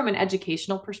 it's good from an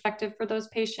educational perspective for those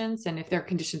patients. And if their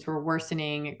conditions were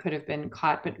worsening, it could have been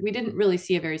caught, but we didn't really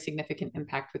see a very significant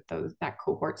impact with that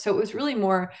cohort. So it was really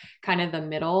more kind of the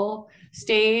middle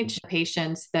stage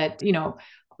patients that,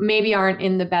 maybe aren't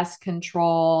in the best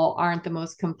control, aren't the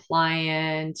most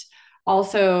compliant.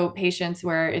 Also, patients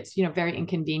where it's, very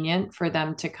inconvenient for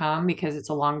them to come because it's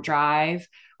a long drive.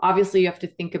 Obviously, you have to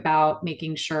think about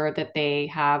making sure that they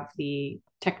have the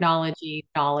technology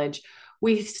knowledge.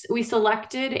 We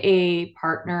selected a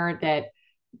partner that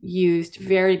used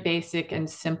very basic and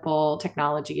simple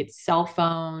technology. It's cell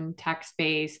phone,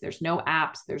 text-based. There's no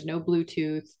apps, there's no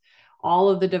Bluetooth. All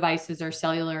of the devices are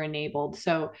cellular enabled.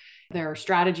 So their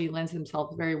strategy lends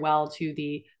themselves very well to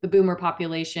the boomer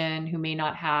population who may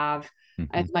not have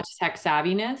as much tech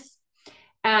savviness.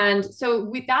 And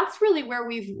so that's really where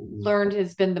we've learned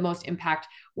has been the most impact.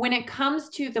 When it comes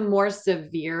to the more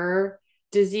severe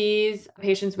disease,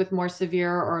 patients with more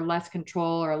severe or less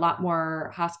control or a lot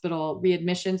more hospital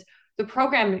readmissions, the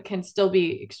program can still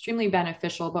be extremely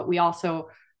beneficial, but we also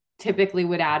typically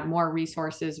would add more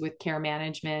resources with care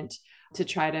management to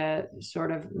try to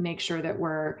sort of make sure that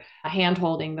we're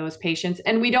hand-holding those patients.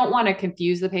 And we don't want to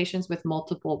confuse the patients with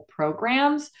multiple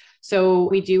programs. So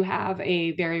we do have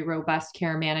a very robust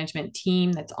care management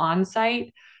team that's on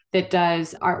site that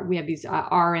we have these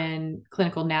RN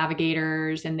clinical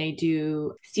navigators, and they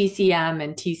do CCM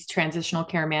and transitional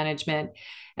care management.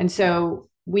 And so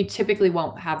we typically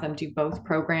won't have them do both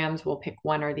programs. We'll pick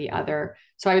one or the other.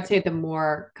 So I would say the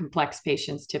more complex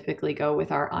patients typically go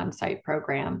with our on-site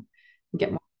program and get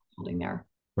more holding there.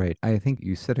 Right. I think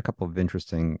you said a couple of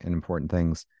interesting and important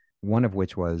things. One of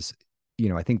which was,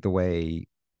 I think the way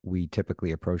we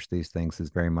typically approach these things is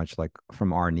very much like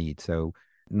from our need. So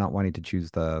not wanting to choose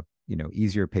the,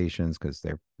 easier patients because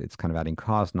it's kind of adding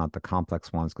cost, not the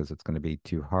complex ones because it's going to be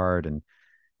too hard and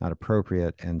not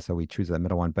appropriate. And so we choose that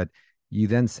middle one. But you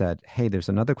then said, hey, there's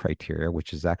another criteria,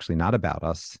 which is actually not about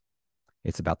us.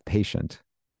 It's about the patient,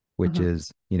 which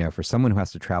is, for someone who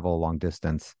has to travel a long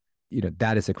distance,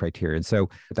 that is a criteria. And so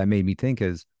what that made me think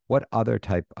is, what other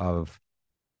type of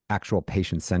actual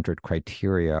patient-centered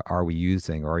criteria are we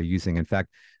using or are using? In fact,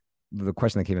 the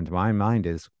question that came into my mind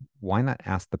is, why not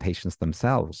ask the patients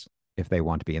themselves if they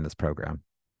want to be in this program?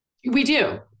 We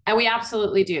do. And we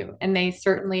absolutely do. And they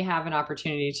certainly have an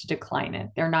opportunity to decline it.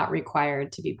 They're not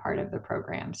required to be part of the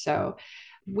program. So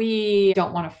we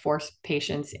don't want to force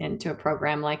patients into a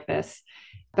program like this.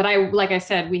 But like I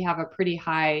said, we have a pretty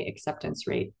high acceptance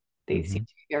rate. They seem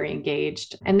to be very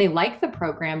engaged and they like the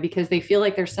program because they feel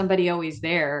like there's somebody always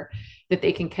there that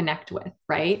they can connect with,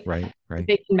 right? Right.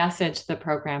 They can message the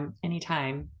program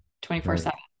anytime,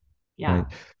 24/7. Yeah. Right.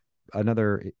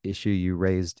 Another issue you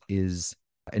raised is,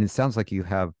 and it sounds like you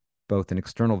have both an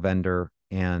external vendor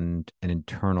and an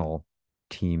internal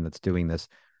team that's doing this.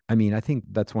 I mean, I think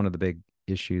that's one of the big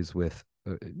issues with,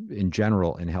 in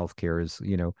general, in healthcare is,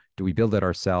 do we build it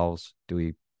ourselves? Do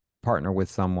we partner with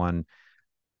someone?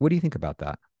 What do you think about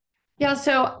that? Yeah,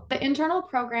 so the internal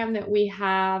program that we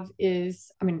have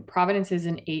is, Providence is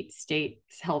an 8-state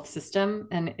health system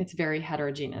and it's very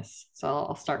heterogeneous. So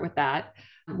I'll start with that.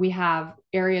 We have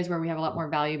areas where we have a lot more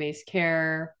value-based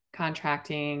care,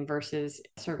 contracting versus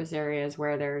service areas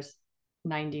where there's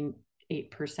 98%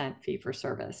 fee for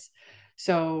service.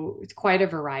 So it's quite a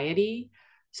variety.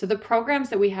 So the programs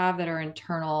that we have that are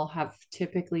internal have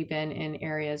typically been in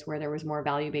areas where there was more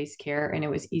value-based care and it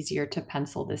was easier to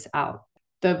pencil this out.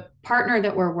 The partner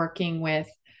that we're working with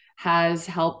has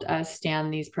helped us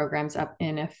stand these programs up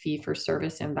in a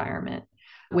fee-for-service environment,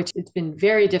 which it's been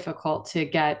very difficult to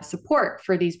get support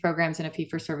for these programs in a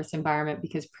fee-for-service environment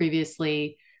because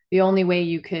previously the only way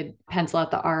you could pencil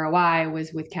out the ROI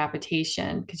was with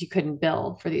capitation because you couldn't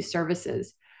bill for these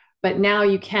services. But now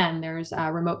you can. There's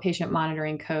remote patient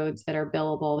monitoring codes that are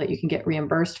billable that you can get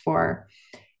reimbursed for.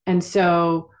 And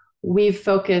so we've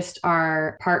focused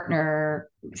our partner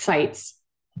sites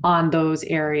on those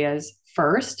areas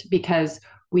first because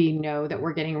we know that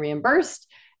we're getting reimbursed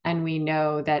and we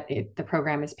know that the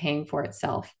program is paying for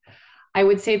itself. I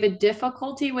would say the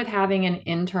difficulty with having an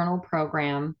internal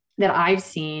program that I've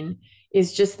seen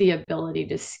is just the ability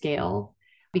to scale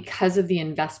because of the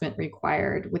investment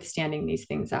required with standing these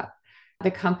things up.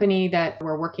 The company that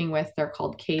we're working with, they're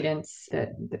called Cadence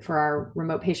for our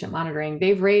remote patient monitoring.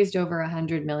 They've raised over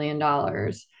 $100 million.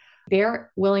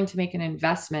 They're willing to make an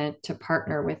investment to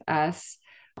partner with us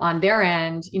on their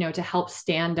end, to help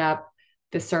stand up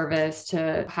the service,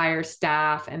 to hire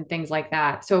staff and things like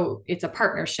that. So it's a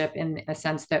partnership in a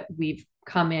sense that we've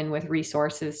come in with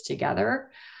resources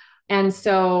together. And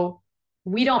so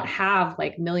we don't have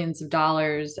like millions of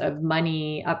dollars of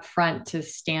money up front to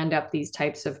stand up these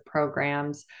types of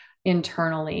programs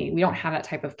internally. We don't have that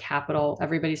type of capital.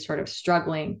 Everybody's sort of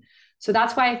struggling. So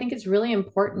that's why I think it's really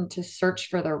important to search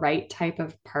for the right type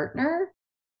of partner.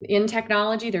 In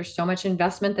technology, there's so much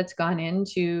investment that's gone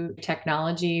into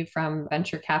technology from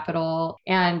venture capital.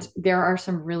 And there are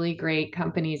some really great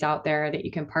companies out there that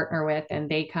you can partner with, and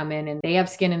they come in and they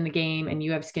have skin in the game and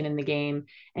you have skin in the game,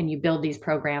 and you build these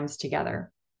programs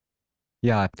together.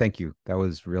 Yeah, thank you. That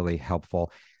was really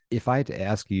helpful. If I had to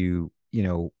ask you,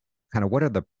 kind of what are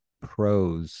the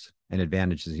pros and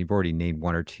advantages, you've already named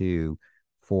one or two,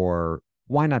 for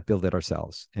why not build it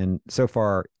ourselves? And so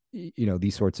far,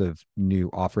 these sorts of new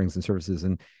offerings and services,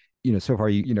 and so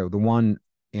far, the one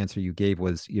answer you gave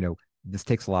was, this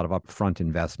takes a lot of upfront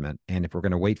investment, and if we're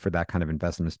going to wait for that kind of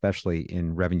investment, especially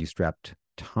in revenue strapped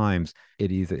times,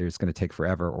 it's going to take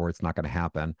forever or it's not going to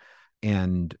happen.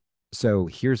 And so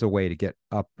here's a way to get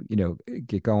up,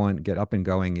 get going, get up and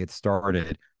going, get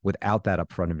started without that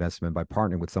upfront investment by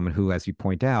partnering with someone who, as you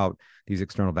point out, these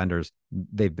external vendors,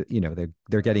 they're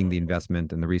getting the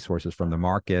investment and the resources from the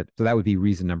market. So that would be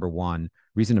reason number one.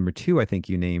 Reason number two, I think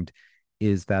you named,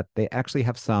 is that they actually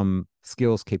have some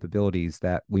skills, capabilities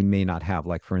that we may not have.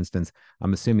 Like, for instance,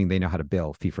 I'm assuming they know how to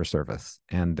bill fee for service,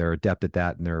 and they're adept at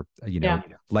that, and they're,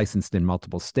 licensed in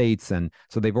multiple states. And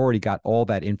so they've already got all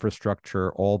that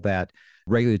infrastructure, all that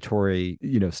regulatory,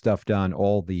 stuff done,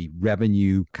 all the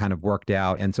revenue kind of worked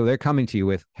out. And so they're coming to you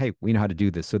with, hey, we know how to do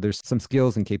this. So there's some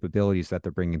skills and capabilities that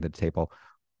they're bringing to the table.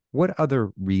 What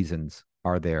other reasons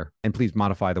are there? And please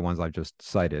modify the ones I've just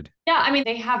cited. Yeah, I mean,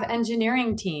 they have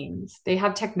engineering teams, they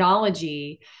have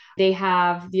technology, they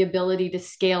have the ability to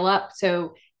scale up.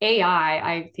 So AI,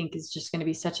 I think, is just going to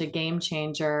be such a game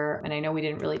changer. And I know we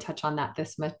didn't really touch on that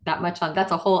much on.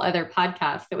 That's a whole other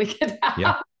podcast that we could have.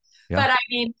 Yeah. Yeah. But I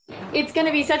mean, it's going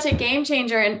to be such a game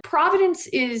changer. And Providence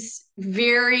is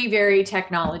very, very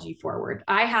technology forward.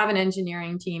 I have an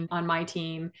engineering team on my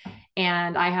team,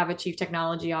 and I have a chief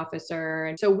technology officer.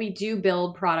 And so we do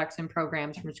build products and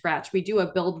programs from scratch. We do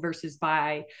a build versus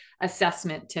buy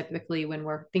assessment typically when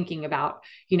we're thinking about,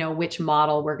 which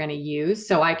model we're going to use.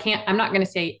 So I'm not going to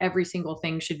say every single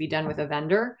thing should be done with a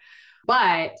vendor,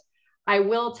 but I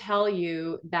will tell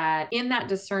you that in that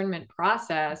discernment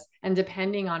process, and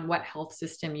depending on what health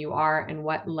system you are and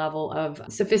what level of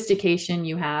sophistication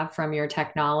you have from your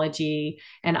technology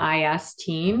and IS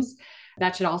teams,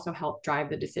 that should also help drive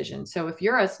the decision. So if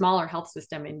you're a smaller health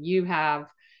system and you have,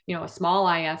 a small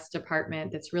IS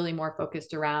department that's really more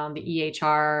focused around the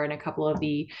EHR and a couple of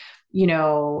the,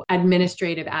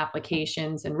 administrative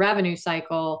applications and revenue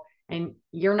cycle, and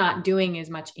you're not doing as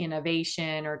much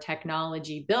innovation or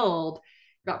technology build,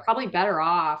 you're probably better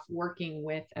off working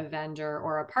with a vendor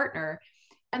or a partner.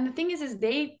 And the thing is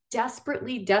they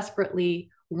desperately, desperately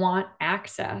want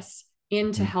access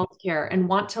into healthcare and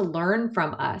want to learn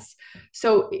from us.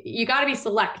 So you got to be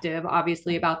selective,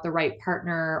 obviously, about the right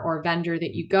partner or vendor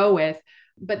that you go with,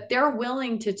 but they're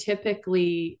willing to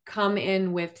typically come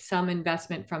in with some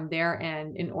investment from their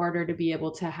end in order to be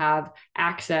able to have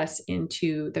access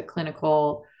into the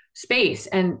clinical space.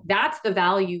 And that's the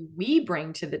value we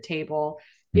bring to the table,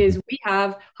 is we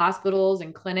have hospitals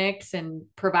and clinics and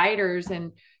providers,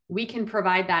 and we can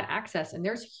provide that access. And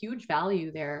there's huge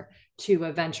value there to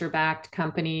a venture-backed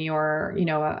company or,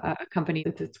 a company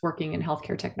that's working in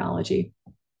healthcare technology.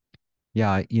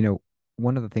 Yeah,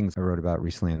 one of the things I wrote about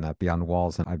recently in that Beyond the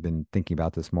Walls, and I've been thinking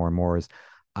about this more and more, is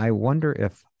I wonder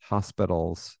if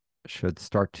hospitals should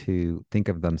start to think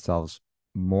of themselves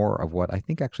more of what I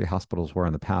think actually hospitals were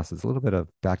in the past. It's a little bit of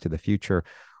Back to the Future,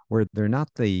 where they're not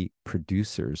the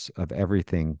producers of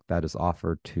everything that is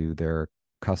offered to their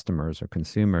customers or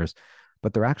consumers,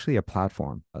 but they're actually a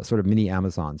platform, a sort of mini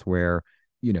Amazons where,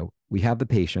 we have the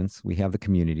patients, we have the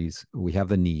communities, we have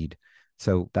the need.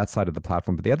 So that side of the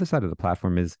platform. But the other side of the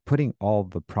platform is putting all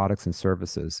the products and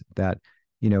services that,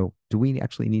 do we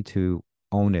actually need to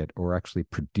own it or actually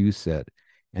produce it?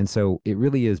 And so it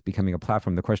really is becoming a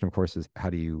platform. The question, of course, is how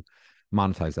do you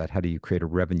monetize that? How do you create a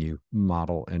revenue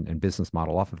model and business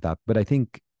model off of that? But I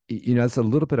think, that's a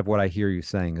little bit of what I hear you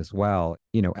saying as well.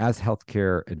 As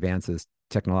healthcare advances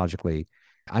technologically,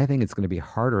 I think it's going to be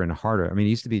harder and harder. I mean, it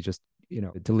used to be just,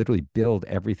 to literally build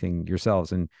everything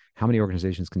yourselves. And how many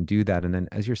organizations can do that? And then,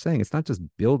 as you're saying, it's not just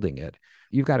building it.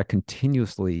 You've got to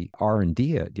continuously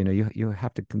R&D it. You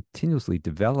have to continuously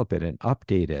develop it and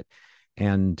update it.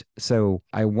 And so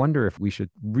I wonder if we should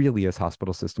really, as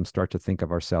hospital systems, start to think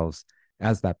of ourselves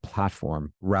as that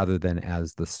platform rather than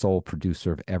as the sole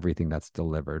producer of everything that's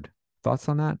delivered. Thoughts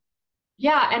on that?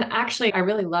 Yeah. And actually, I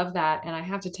really love that. And I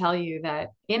have to tell you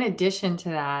that in addition to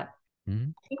that,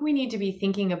 Mhm. I think we need to be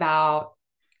thinking about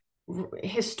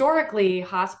historically,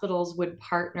 hospitals would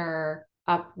partner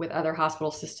up with other hospital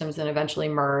systems and eventually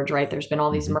merge, right? There's been all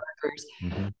these Mhm. mergers.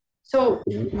 Mhm. So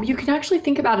you can actually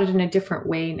think about it in a different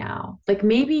way now. Like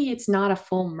maybe it's not a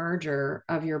full merger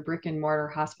of your brick and mortar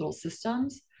hospital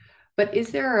systems, but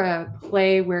is there a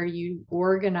play where you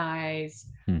organize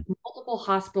Hmm. multiple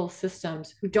hospital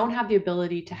systems who don't have the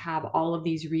ability to have all of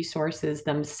these resources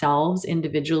themselves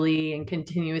individually and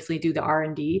continuously do the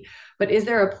R&D, but is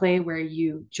there a play where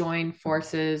you join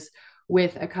forces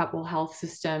with a couple health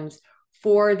systems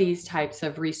for these types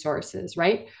of resources,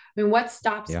 right? I mean, what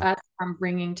stops Yeah. us from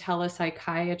bringing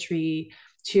telepsychiatry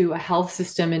to a health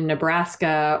system in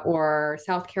Nebraska or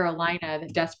South Carolina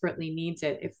that desperately needs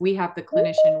it if we have the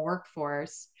clinician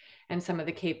workforce and some of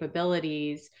the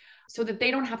capabilities so that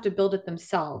they don't have to build it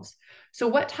themselves? So,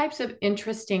 what types of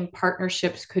interesting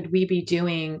partnerships could we be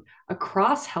doing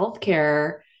across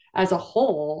healthcare as a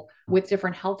whole with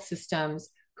different health systems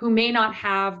who may not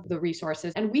have the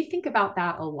resources? And we think about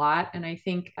that a lot. And I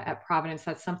think at Providence,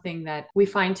 that's something that we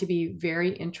find to be very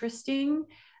interesting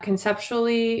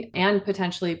conceptually and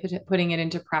potentially putting it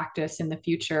into practice in the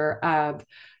future of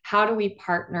how do we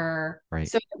partner Right.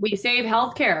 so that we save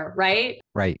healthcare, right?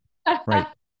 Right. Right.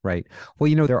 Right.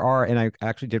 Well, there are, and I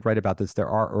actually did write about this, there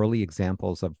are early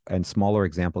examples of, and smaller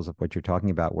examples of what you're talking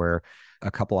about, where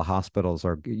a couple of hospitals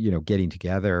are, getting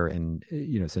together and,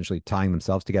 essentially tying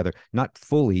themselves together, not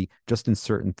fully, just in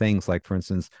certain things. Like, for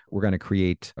instance, we're going to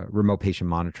create remote patient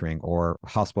monitoring or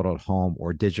hospital at home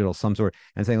or digital, some sort,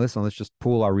 and saying, listen, let's just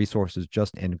pool our resources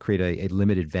just and create a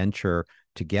limited venture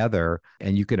together.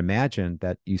 And you could imagine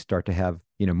that you start to have,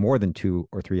 more than 2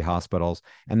 or 3 hospitals.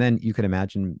 And then you can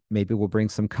imagine maybe we'll bring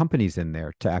some companies in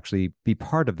there to actually be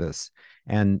part of this.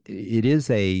 And it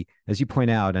is as you point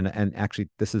out, and actually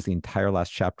this is the entire last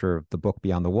chapter of the book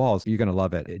Beyond the Walls. You're going to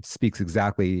love it. It speaks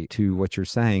exactly to what you're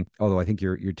saying, although I think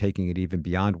you're taking it even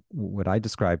beyond what I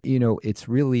described. It's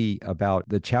really about,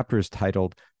 the chapter is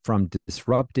titled From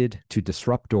Disrupted to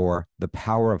Disruptor: The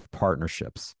Power of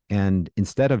Partnerships. And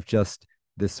instead of just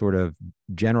this sort of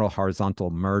general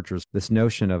horizontal mergers, this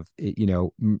notion of,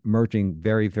 merging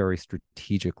very, very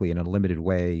strategically in a limited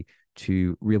way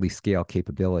to really scale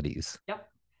capabilities. Yep.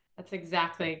 That's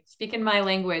exactly speaking my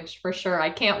language for sure. I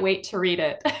can't wait to read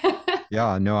it.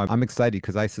 Yeah, no, I'm excited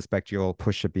because I suspect you'll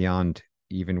push it beyond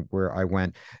even where I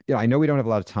went. I know we don't have a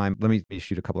lot of time. Let me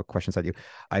shoot a couple of questions at you.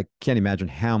 I can't imagine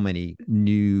how many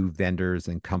new vendors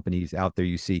and companies out there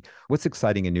you see. What's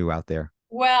exciting and new out there?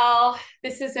 Well,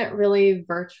 this isn't really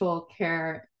virtual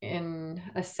care in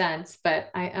a sense, but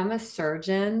I am a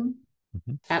surgeon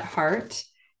Mhm. at heart,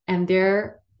 and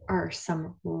there are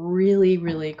some really,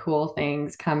 really cool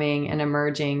things coming and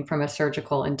emerging from a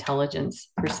surgical intelligence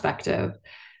perspective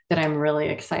that I'm really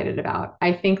excited about.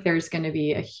 I think there's going to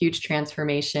be a huge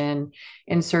transformation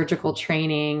in surgical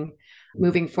training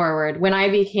moving forward. When I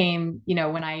became,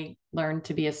 when I learned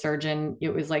to be a surgeon,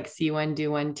 it was like see one,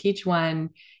 do one, teach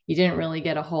one. You didn't really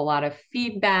get a whole lot of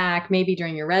feedback, maybe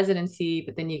during your residency,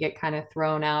 but then you get kind of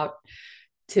thrown out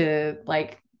to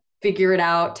like figure it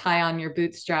out, tie on your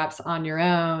bootstraps on your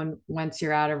own once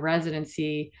you're out of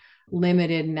residency.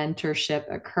 Limited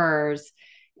mentorship occurs.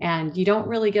 And you don't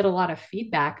really get a lot of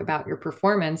feedback about your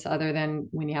performance other than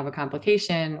when you have a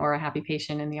complication or a happy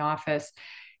patient in the office.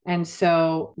 And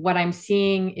so, what I'm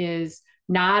seeing is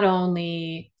not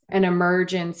only an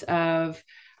emergence of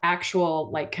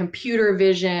actual like computer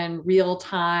vision, real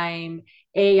time,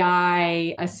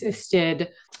 AI assisted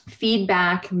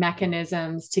feedback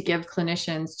mechanisms to give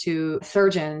clinicians to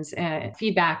surgeons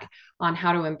feedback on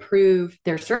how to improve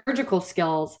their surgical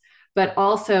skills, but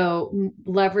also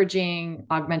leveraging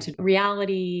augmented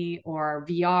reality or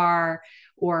VR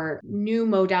or new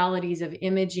modalities of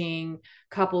imaging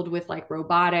coupled with like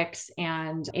robotics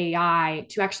and AI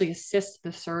to actually assist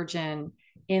the surgeon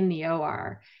in the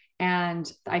OR. And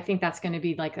I think that's going to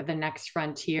be like the next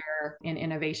frontier in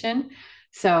innovation.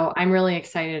 So I'm really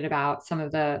excited about some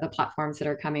of the platforms that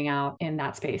are coming out in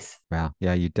that space. Wow.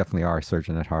 Yeah, you definitely are a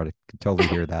surgeon at heart. I can totally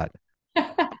hear that.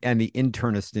 And the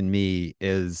internist in me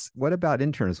is, what about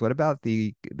internists? What about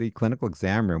the clinical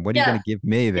exam room? What are you going Yes. to give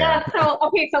me Yeah. there?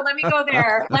 So let me go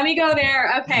there. Let me go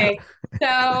there. Okay.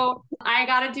 So I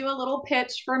got to do a little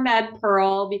pitch for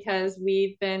MedPearl because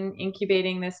we've been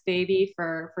incubating this baby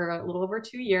for a little over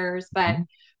 2 years. But Mhm.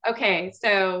 okay.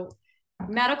 So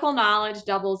medical knowledge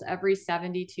doubles every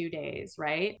 72 days,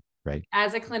 right? Right.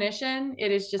 As a clinician,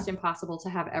 it is just impossible to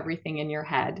have everything in your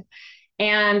head.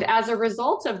 And as a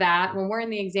result of that, when we're in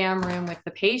the exam room with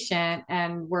the patient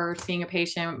and we're seeing a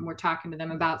patient and we're talking to them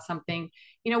about something,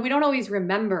 we don't always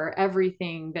remember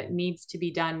everything that needs to be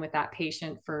done with that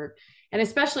patient and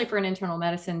especially for an internal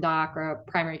medicine doc or a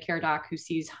primary care doc who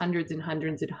sees hundreds and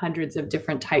hundreds and hundreds of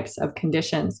different types of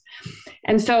conditions.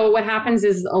 And so what happens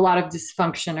is a lot of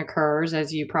dysfunction occurs,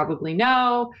 as you probably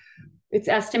know. It's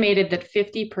estimated that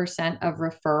 50% of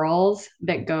referrals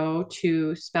that go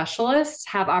to specialists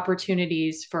have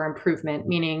opportunities for improvement,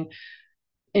 meaning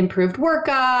improved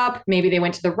workup, maybe they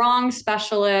went to the wrong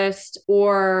specialist,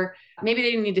 or maybe they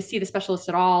didn't need to see the specialist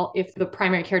at all if the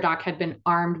primary care doc had been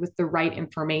armed with the right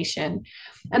information.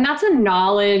 And that's a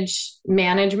knowledge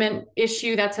management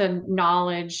issue. That's a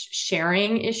knowledge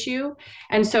sharing issue.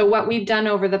 And so what we've done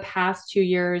over the past 2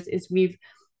 years is we've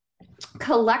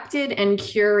collected and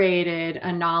curated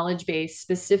a knowledge base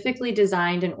specifically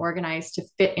designed and organized to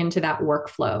fit into that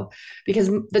workflow, because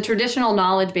the traditional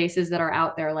knowledge bases that are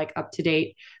out there, like Up to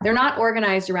Date, they're not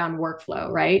organized around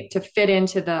workflow, right, to fit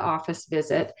into the office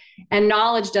visit, and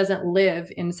knowledge doesn't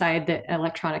live inside the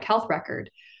electronic health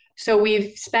record. So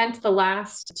we've spent the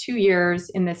last 2 years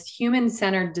in this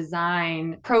human-centered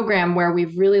design program where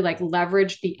we've really like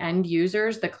leveraged the end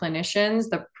users, the clinicians,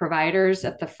 the providers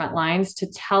at the front lines to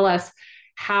tell us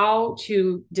how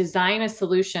to design a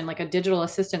solution, like a digital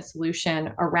assistant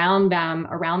solution around them,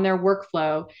 around their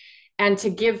workflow, and to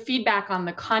give feedback on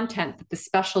the content that the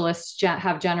specialists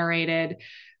have generated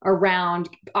around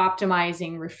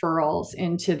optimizing referrals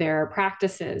into their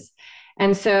practices.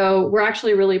 And so we're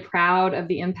actually really proud of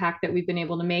the impact that we've been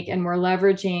able to make. And we're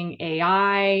leveraging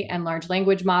AI and large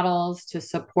language models to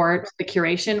support the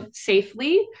curation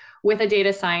safely with a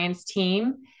data science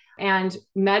team. And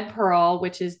MedPearl,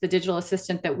 which is the digital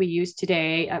assistant that we use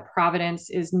today at Providence,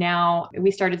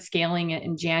 we started scaling it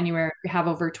in January. We have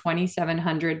over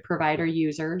 2,700 provider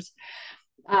users.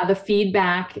 The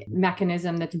feedback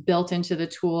mechanism that's built into the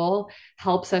tool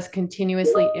helps us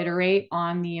continuously iterate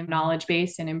on the knowledge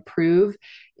base and improve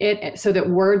it so that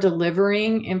we're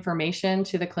delivering information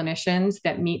to the clinicians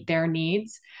that meet their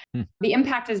needs. The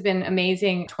impact has been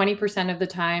amazing. 20% of the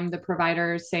time, the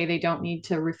providers say they don't need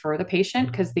to refer the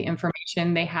patient because the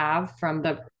information they have from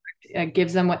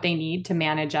gives them what they need to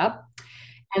manage up.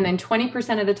 And then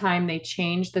 20% of the time, they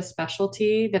change the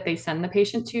specialty that they send the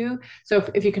patient to. So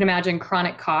if you can imagine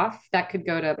chronic cough, that could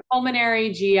go to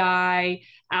pulmonary, GI,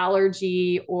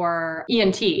 allergy, or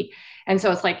ENT. And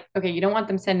so it's like, okay, you don't want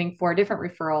them sending 4 different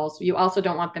referrals. You also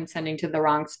don't want them sending to the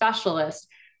wrong specialist.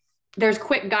 There's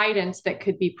quick guidance that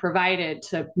could be provided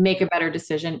to make a better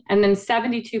decision. And then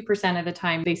 72% of the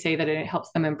time, they say that it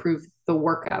helps them improve the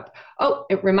workup. Oh,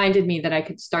 it reminded me that I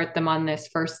could start them on this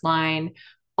first line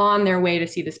on their way to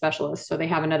see the specialist, so they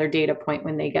have another data point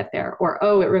when they get there. Or,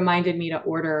 oh, it reminded me to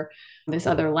order this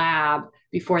other lab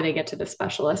before they get to the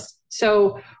specialist.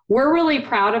 So we're really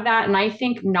proud of that. And I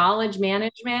think knowledge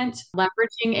management,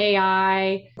 leveraging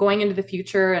AI, going into the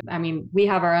future, I mean, we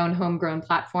have our own homegrown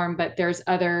platform, but there's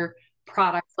other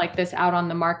products like this out on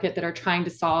the market that are trying to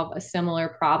solve a similar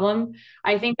problem.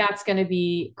 I think that's going to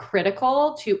be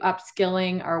critical to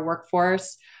upskilling our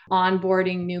workforce,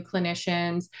 onboarding new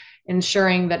clinicians,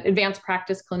 ensuring that advanced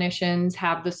practice clinicians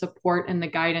have the support and the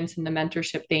guidance and the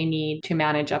mentorship they need to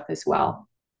manage up as well.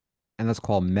 And that's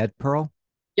called MedPearl?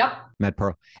 Yep.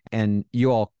 MedPearl. And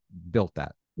you all built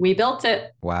that? We built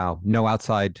it. Wow. No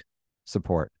outside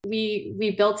support.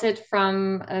 We built it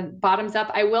from bottoms up.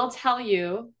 I will tell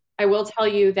you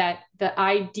that the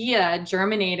idea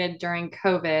germinated during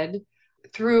COVID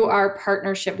through our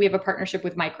partnership. We have a partnership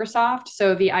with Microsoft.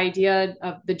 So the idea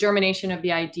of the germination of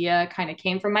the idea kind of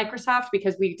came from Microsoft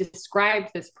because we described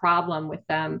this problem with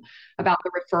them about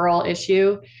the referral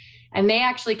issue. And they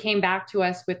actually came back to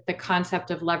us with the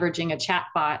concept of leveraging a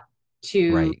chatbot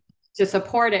to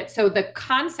support it. So the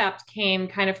concept came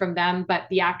kind of from them, but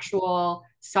the actual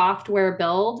software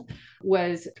build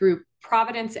was through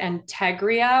Providence and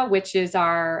Tegria, which is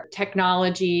our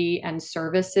technology and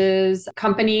services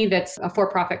company. That's a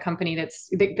for-profit company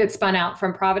that spun out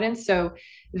from Providence. So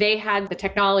they had the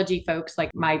technology folks,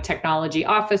 like my technology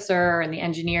officer and the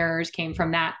engineers came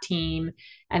from that team.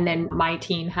 And then my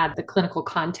team had the clinical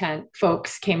content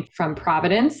folks came from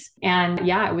Providence. And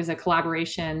yeah, it was a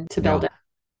collaboration to build it.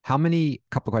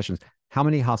 Couple of questions. How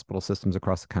many hospital systems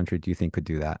across the country do you think could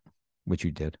do that, which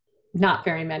you did? Not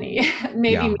very many,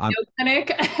 maybe Mayo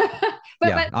Clinic.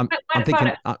 I'm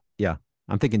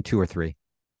thinking two or three.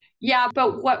 Yeah,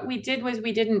 but what we did was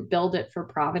we didn't build it for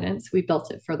Providence. We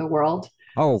built it for the world.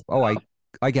 I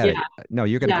get it. No,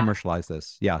 you're going to commercialize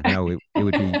this. Yeah, no, it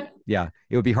would be,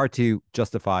 it would be hard to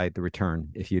justify the return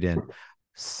if you didn't.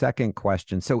 Second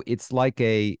question. So is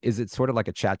it sort of like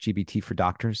a chat GPT for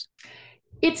doctors?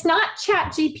 It's not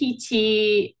chat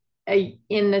GPT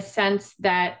in the sense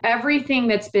that everything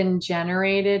that's been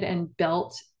generated and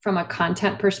built from a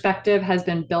content perspective has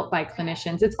been built by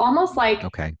clinicians. It's almost like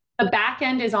the back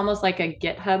end is almost like a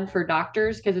GitHub for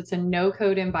doctors because it's a no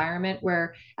code environment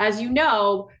where, as you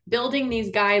know, building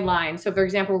these guidelines. So for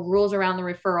example, rules around the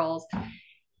referrals,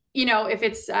 if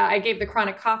it's, I gave the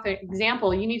chronic cough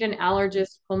example, you need an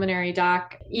allergist, pulmonary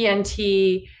doc, ENT,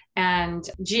 and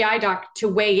GI doc to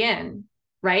weigh in,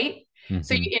 right? Mm-hmm.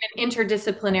 So in an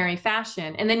interdisciplinary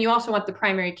fashion. And then you also want the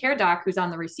primary care doc who's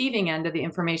on the receiving end of the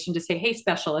information to say, hey,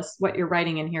 specialist, what you're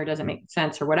writing in here doesn't make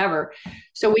sense or whatever.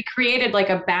 So we created like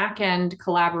a back-end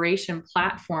collaboration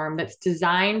platform that's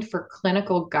designed for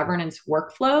clinical governance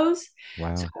workflows.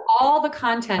 Wow. So all the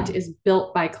content is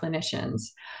built by clinicians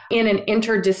in an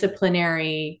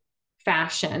interdisciplinary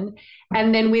fashion.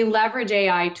 And then we leverage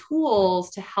AI tools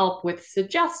to help with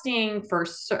suggesting for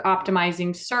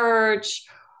optimizing search,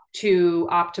 to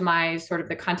optimize sort of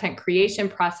the content creation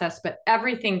process, but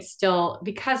everything still,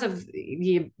 because of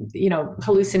the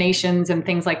hallucinations and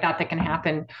things like that can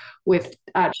happen with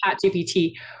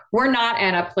ChatGPT, we're not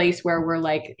at a place where we're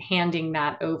like handing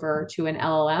that over to an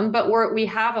LLM, but we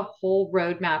have a whole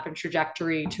roadmap and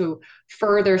trajectory to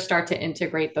further start to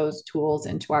integrate those tools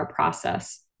into our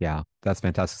process. Yeah, that's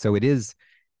fantastic. So it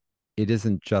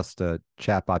isn't just a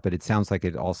chatbot, but it sounds like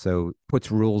it also puts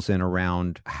rules in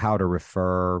around how to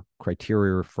refer,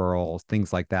 criteria referrals,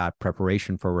 things like that,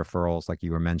 preparation for referrals, like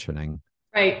you were mentioning.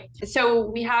 Right. So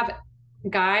we have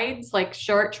guides, like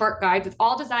short guides. It's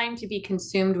all designed to be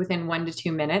consumed within 1 to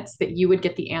 2 minutes, that you would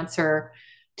get the answer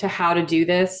to how to do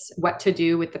this, what to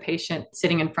do with the patient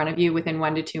sitting in front of you within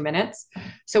 1 to 2 minutes.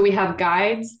 So we have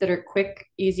guides that are quick,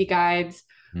 easy guides.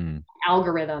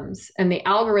 Algorithms, and the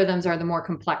algorithms are the more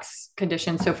complex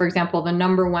conditions. So for example, the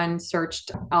number one searched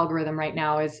algorithm right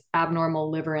now is abnormal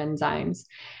liver enzymes.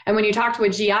 And when you talk to a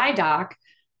GI doc,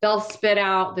 they'll spit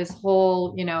out this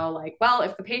whole,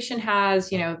 if the patient has,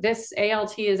 this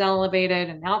ALT is elevated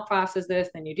and alpha is this,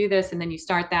 then you do this, and then you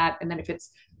start that. And then if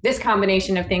it's this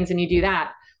combination of things and you do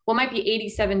that, well, it might be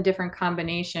 87 different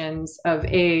combinations of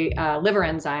liver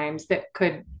enzymes that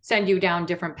could send you down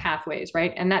different pathways,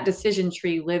 right? And that decision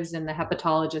tree lives in the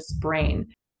hepatologist's brain.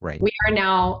 Right. We are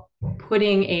now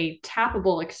putting a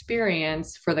tappable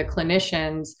experience for the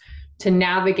clinicians to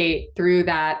navigate through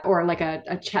that, or like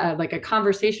a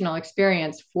conversational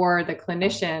experience for the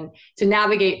clinician to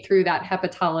navigate through that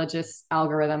hepatologist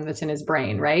algorithm that's in his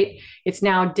brain, right? It's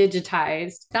now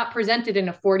digitized, not presented in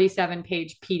a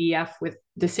 47-page PDF with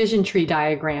decision tree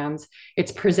diagrams.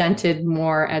 It's presented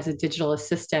more as a digital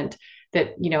assistant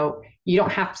that, you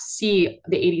don't have to see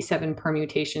the 87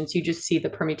 permutations. You just see the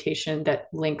permutation that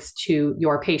links to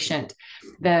your patient.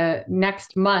 The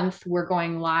next month, we're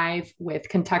going live with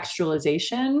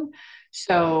contextualization.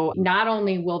 So not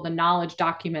only will the knowledge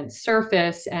document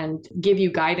surface and give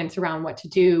you guidance around what to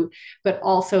do, but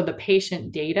also the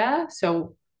patient data.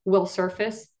 So will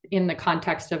surface in the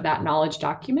context of that knowledge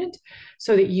document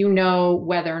so that you know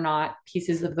whether or not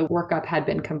pieces of the workup had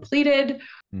been completed,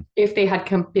 if they had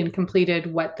been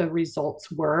completed, what the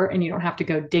results were, and you don't have to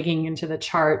go digging into the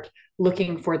chart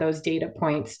looking for those data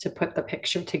points to put the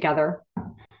picture together.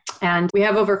 And we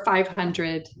have over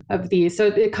 500 of these. So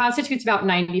it constitutes about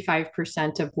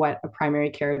 95% of what a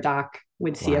primary care doc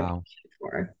would see a patient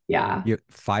for. Yeah.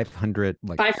 500,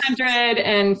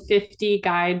 550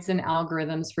 guides and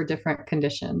algorithms for different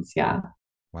conditions. Yeah.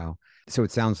 Wow. So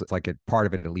it sounds like part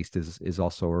of it at least is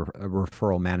also a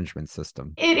referral management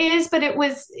system. It is, but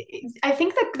I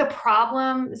think that the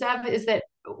problem, Zev, is that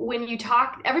when you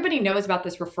talk, everybody knows about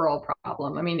this referral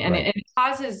problem. I mean, and it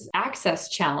causes access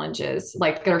challenges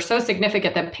that are so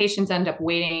significant that patients end up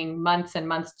waiting months and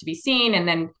months to be seen. And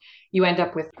then you end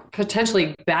up with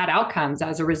potentially bad outcomes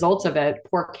as a result of it,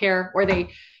 poor care, or they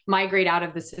migrate out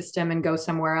of the system and go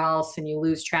somewhere else, and you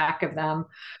lose track of them.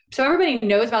 So everybody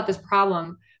knows about this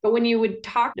problem. But when you would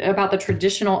talk about the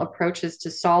traditional approaches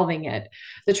to solving it,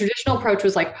 the traditional approach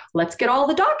was like, let's get all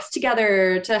the docs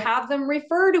together to have them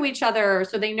refer to each other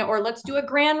so they know, or let's do a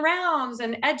grand rounds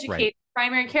and educate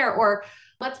primary care, or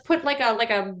let's put like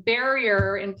a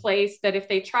barrier in place that if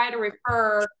they try to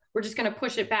refer, we're just going to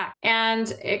push it back.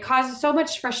 And it causes so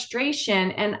much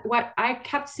frustration. And what I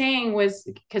kept saying was,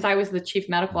 because I was the chief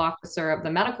medical officer of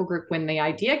the medical group when the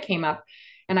idea came up,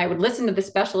 and I would listen to the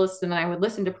specialists and then I would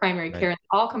listen to primary care, and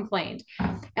they all complained.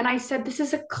 And I said, this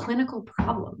is a clinical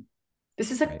problem.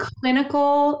 This is a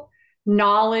clinical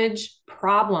knowledge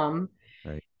problem.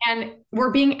 And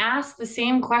we're being asked the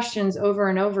same questions over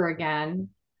and over again.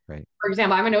 For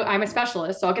example, I'm a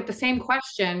specialist, so I'll get the same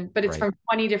question, but it's from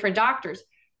 20 different doctors.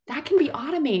 That can be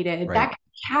automated. That can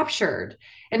be captured.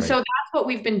 And so that's what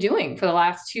we've been doing for the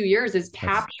last 2 years, is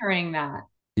capturing that.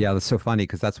 Yeah, that's so funny,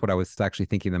 because that's what I was actually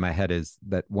thinking in my head, is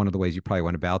that one of the ways you probably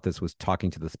went about this was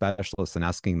talking to the specialists and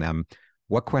asking them,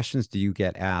 what questions do you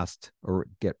get asked or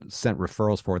get sent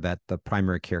referrals for that the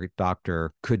primary care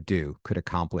doctor could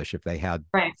accomplish if they had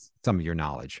some of your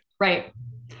knowledge? Right.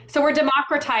 So we're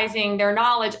democratizing their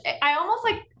knowledge.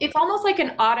 It's almost like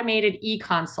an automated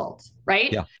e-consult,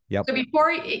 right? Yeah. Yep. So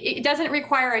before, it doesn't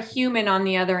require a human on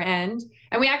the other end.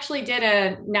 And we actually did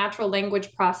a natural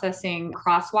language processing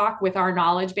crosswalk with our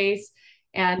knowledge base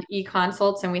and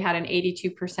e-consults, and we had an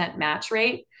 82% match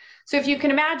rate. So if you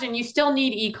can imagine, you still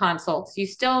need e-consults. You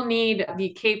still need the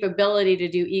capability to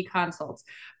do e-consults,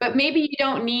 but maybe you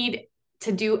don't need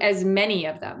to do as many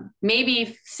of them.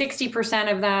 Maybe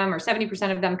 60% of them or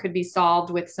 70% of them could be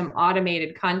solved with some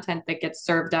automated content that gets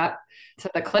served up to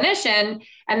the clinician.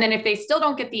 And then if they still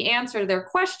don't get the answer to their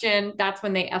question, that's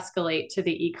when they escalate to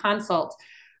the e-consult.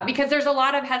 Because there's a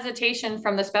lot of hesitation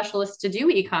from the specialists to do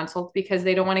e-consults because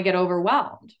they don't want to get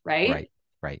overwhelmed, right?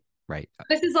 Right.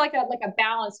 This is like a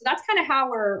balance. So that's kind of how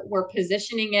we're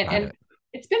positioning it. And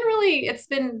it's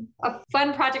been a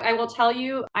fun project. I will tell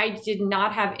you, I did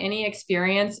not have any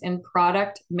experience in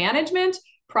product management,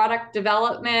 product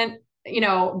development,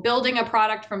 building a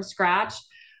product from scratch.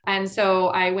 And so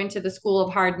I went to the School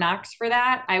of Hard Knocks for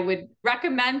that. I would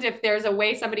recommend, if there's a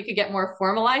way somebody could get more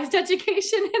formalized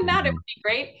education in that, it would be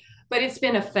great. But it's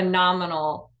been a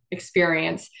phenomenal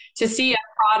experience to see a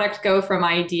product go from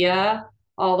idea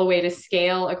all the way to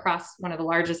scale across one of the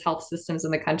largest health systems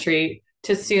in the country,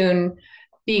 to soon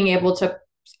being able to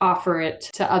offer it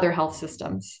to other health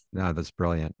systems. No, that's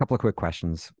brilliant. A couple of quick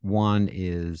questions. One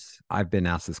is, I've been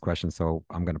asked this question, so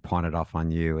I'm going to pawn it off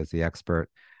on you as the expert.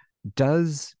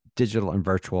 Does digital and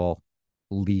virtual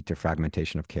lead to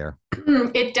fragmentation of care?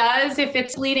 It does, if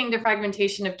it's leading to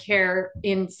fragmentation of care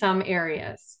in some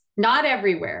areas. Not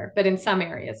everywhere, but in some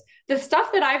areas. The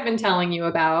stuff that I've been telling you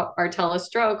about, our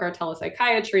telestroke, our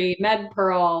telepsychiatry,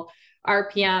 MedPearl,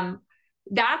 RPM,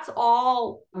 that's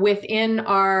all within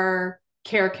our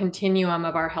care continuum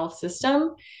of our health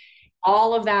system.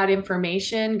 All of that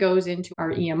information goes into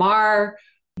our EMR.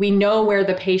 We know where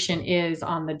the patient is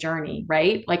on the journey,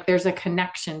 right? Like there's a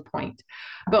connection point.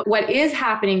 But what is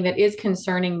happening that is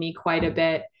concerning me quite a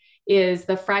bit is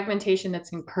the fragmentation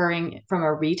that's occurring from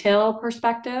a retail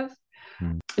perspective.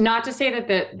 Not to say that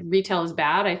the retail is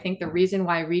bad. I think the reason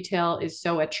why retail is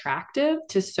so attractive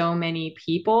to so many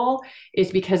people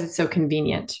is because it's so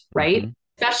convenient, right?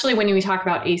 Especially when we talk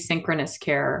about asynchronous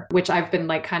care, which I've been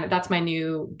like that's my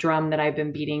new drum that I've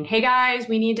been beating. Hey guys,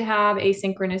 we need to have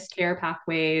asynchronous care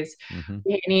pathways.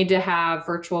 We need to have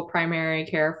virtual primary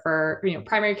care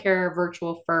primary care,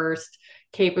 virtual first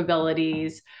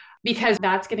capabilities, because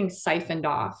that's getting siphoned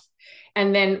off.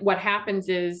 And then what happens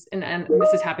is, and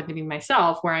this has happened to me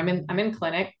myself, where I'm in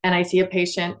clinic and I see a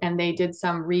patient and they did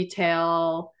some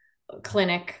retail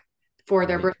clinic for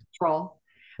their birth control.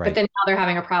 But then now they're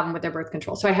having a problem with their birth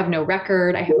control. So I have no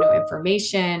record. I have no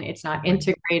information. It's not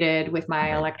integrated with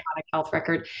my electronic health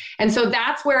record. And so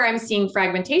that's where I'm seeing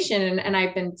fragmentation. And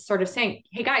I've been sort of saying,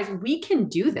 hey guys, we can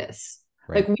do this.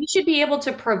 Like we should be able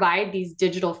to provide these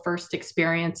digital first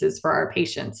experiences for our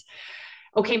patients.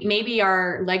 Okay, maybe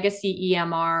our legacy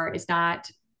EMR is not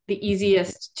the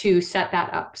easiest to set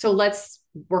that up. So let's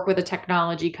work with a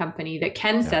technology company that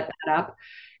can set that up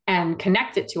and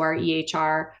connect it to our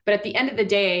EHR. But at the end of the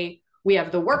day, we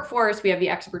have the workforce, we have the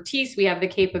expertise, we have the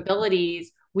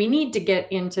capabilities. We need to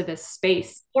get into this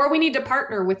space, or we need to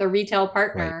partner with a retail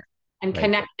partner and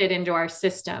connect it into our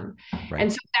system.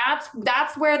 And so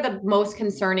that's where the most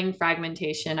concerning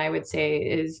fragmentation, I would say,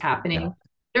 is happening.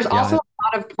 There's also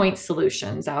a lot of point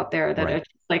solutions out there that are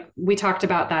like, we talked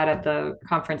about that at the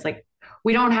conference. Like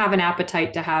we don't have an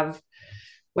appetite to have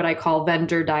what I call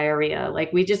vendor diarrhea.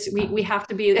 Like we have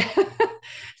to be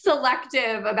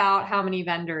selective about how many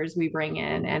vendors we bring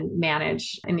in and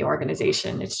manage in the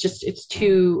organization. It's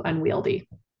too unwieldy.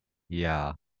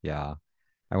 Yeah. Yeah.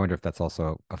 I wonder if that's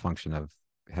also a function of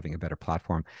having a better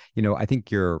platform. I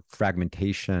think your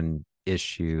fragmentation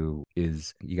issue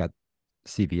is you got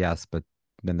CVS, but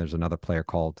then there's another player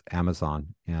called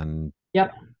Amazon. And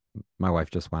Yep. my wife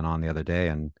just went on the other day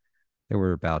and there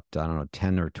were about, I don't know,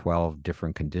 10 or 12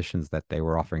 different conditions that they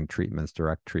were offering treatments,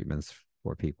 direct treatments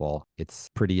for people. It's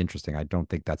pretty interesting. I don't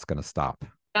think that's going to stop.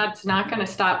 That's not going to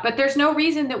stop, but there's no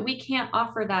reason that we can't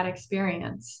offer that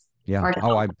experience. Yeah.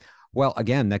 Well,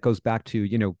 again, that goes back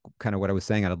to, kind of what I was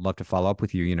saying. I'd love to follow up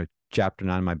with you. Chapter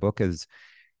 9 of my book is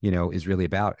really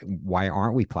about why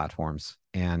aren't we platforms?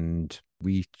 And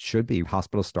we should be.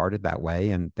 Hospitals started that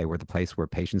way, and they were the place where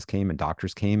patients came and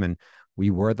doctors came, and we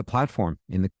were the platform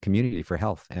in the community for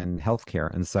health and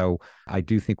healthcare. And so I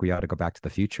do think we ought to go back to the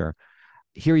future.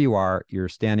 Here you are, you're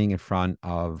standing in front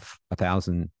of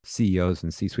 1,000 CEOs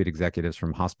and C-suite executives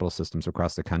from hospital systems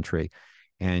across the country,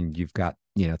 and you've got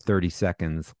 30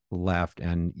 seconds left,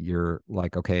 and you're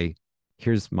like, okay,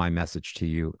 here's my message to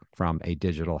you from a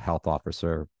digital health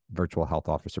officer, virtual health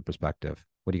officer perspective.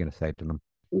 What are you going to say to them?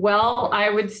 Well, I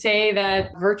would say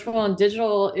that virtual and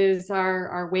digital is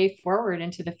our way forward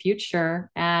into the future,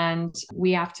 and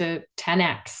we have to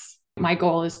 10x. My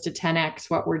goal is to 10x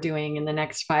what we're doing in the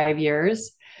next 5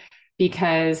 years,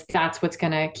 because that's what's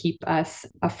going to keep us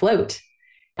afloat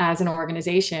as an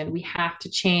organization. We have to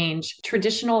change.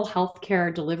 Traditional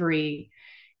healthcare delivery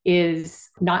is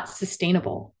not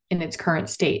sustainable in its current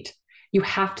state. You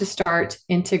have to start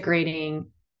integrating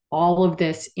all of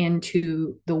this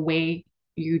into the way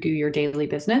you do your daily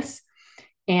business.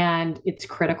 And it's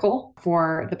critical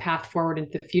for the path forward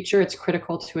into the future. It's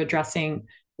critical to addressing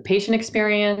the patient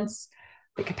experience,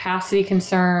 the capacity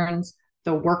concerns,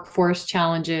 the workforce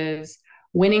challenges,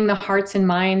 winning the hearts and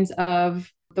minds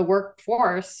of the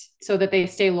workforce so that they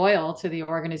stay loyal to the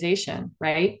organization,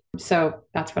 right? So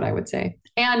that's what I would say.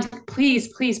 And please,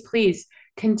 please, please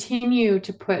continue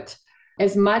to put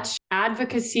as much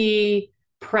advocacy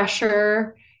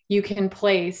pressure you can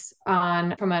place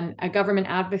on from a government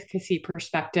advocacy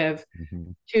perspective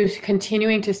to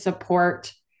continuing to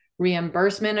support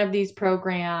reimbursement of these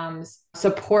programs,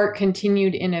 support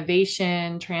continued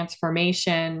innovation,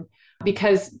 transformation,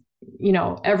 because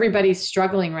everybody's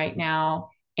struggling right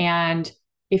now. And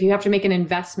if you have to make an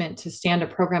investment to stand a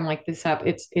program like this up,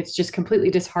 it's just completely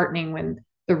disheartening when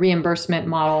the reimbursement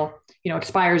model,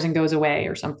 expires and goes away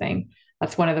or something.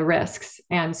 That's one of the risks.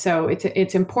 And so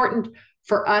it's important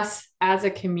for us as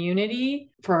a community,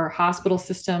 for hospital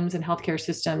systems and healthcare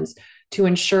systems, to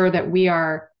ensure that we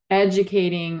are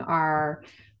educating our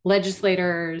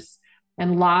legislators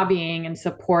and lobbying and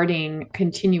supporting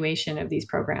continuation of these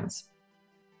programs.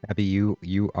 Abby,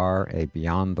 you are a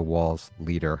beyond the walls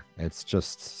leader. It's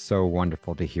just so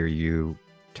wonderful to hear you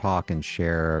talk and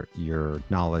share your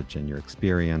knowledge and your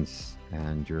experience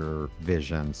and your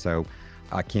vision. So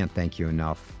I can't thank you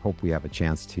enough. Hope we have a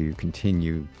chance to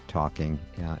continue talking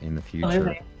in the future.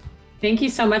 Absolutely. Thank you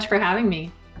so much for having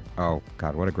me. Oh,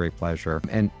 God, what a great pleasure.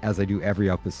 And as I do every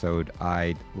episode,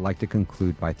 I'd like to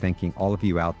conclude by thanking all of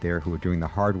you out there who are doing the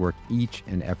hard work each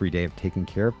and every day of taking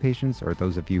care of patients, or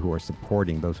those of you who are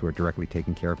supporting those who are directly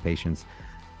taking care of patients.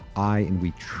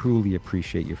 We truly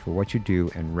appreciate you for what you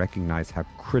do and recognize how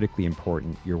critically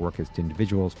important your work is to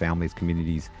individuals, families,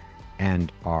 communities,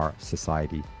 and our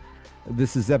society.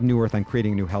 This is Zev Neuwirth on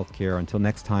Creating New Healthcare. Until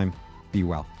next time, be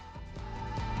well.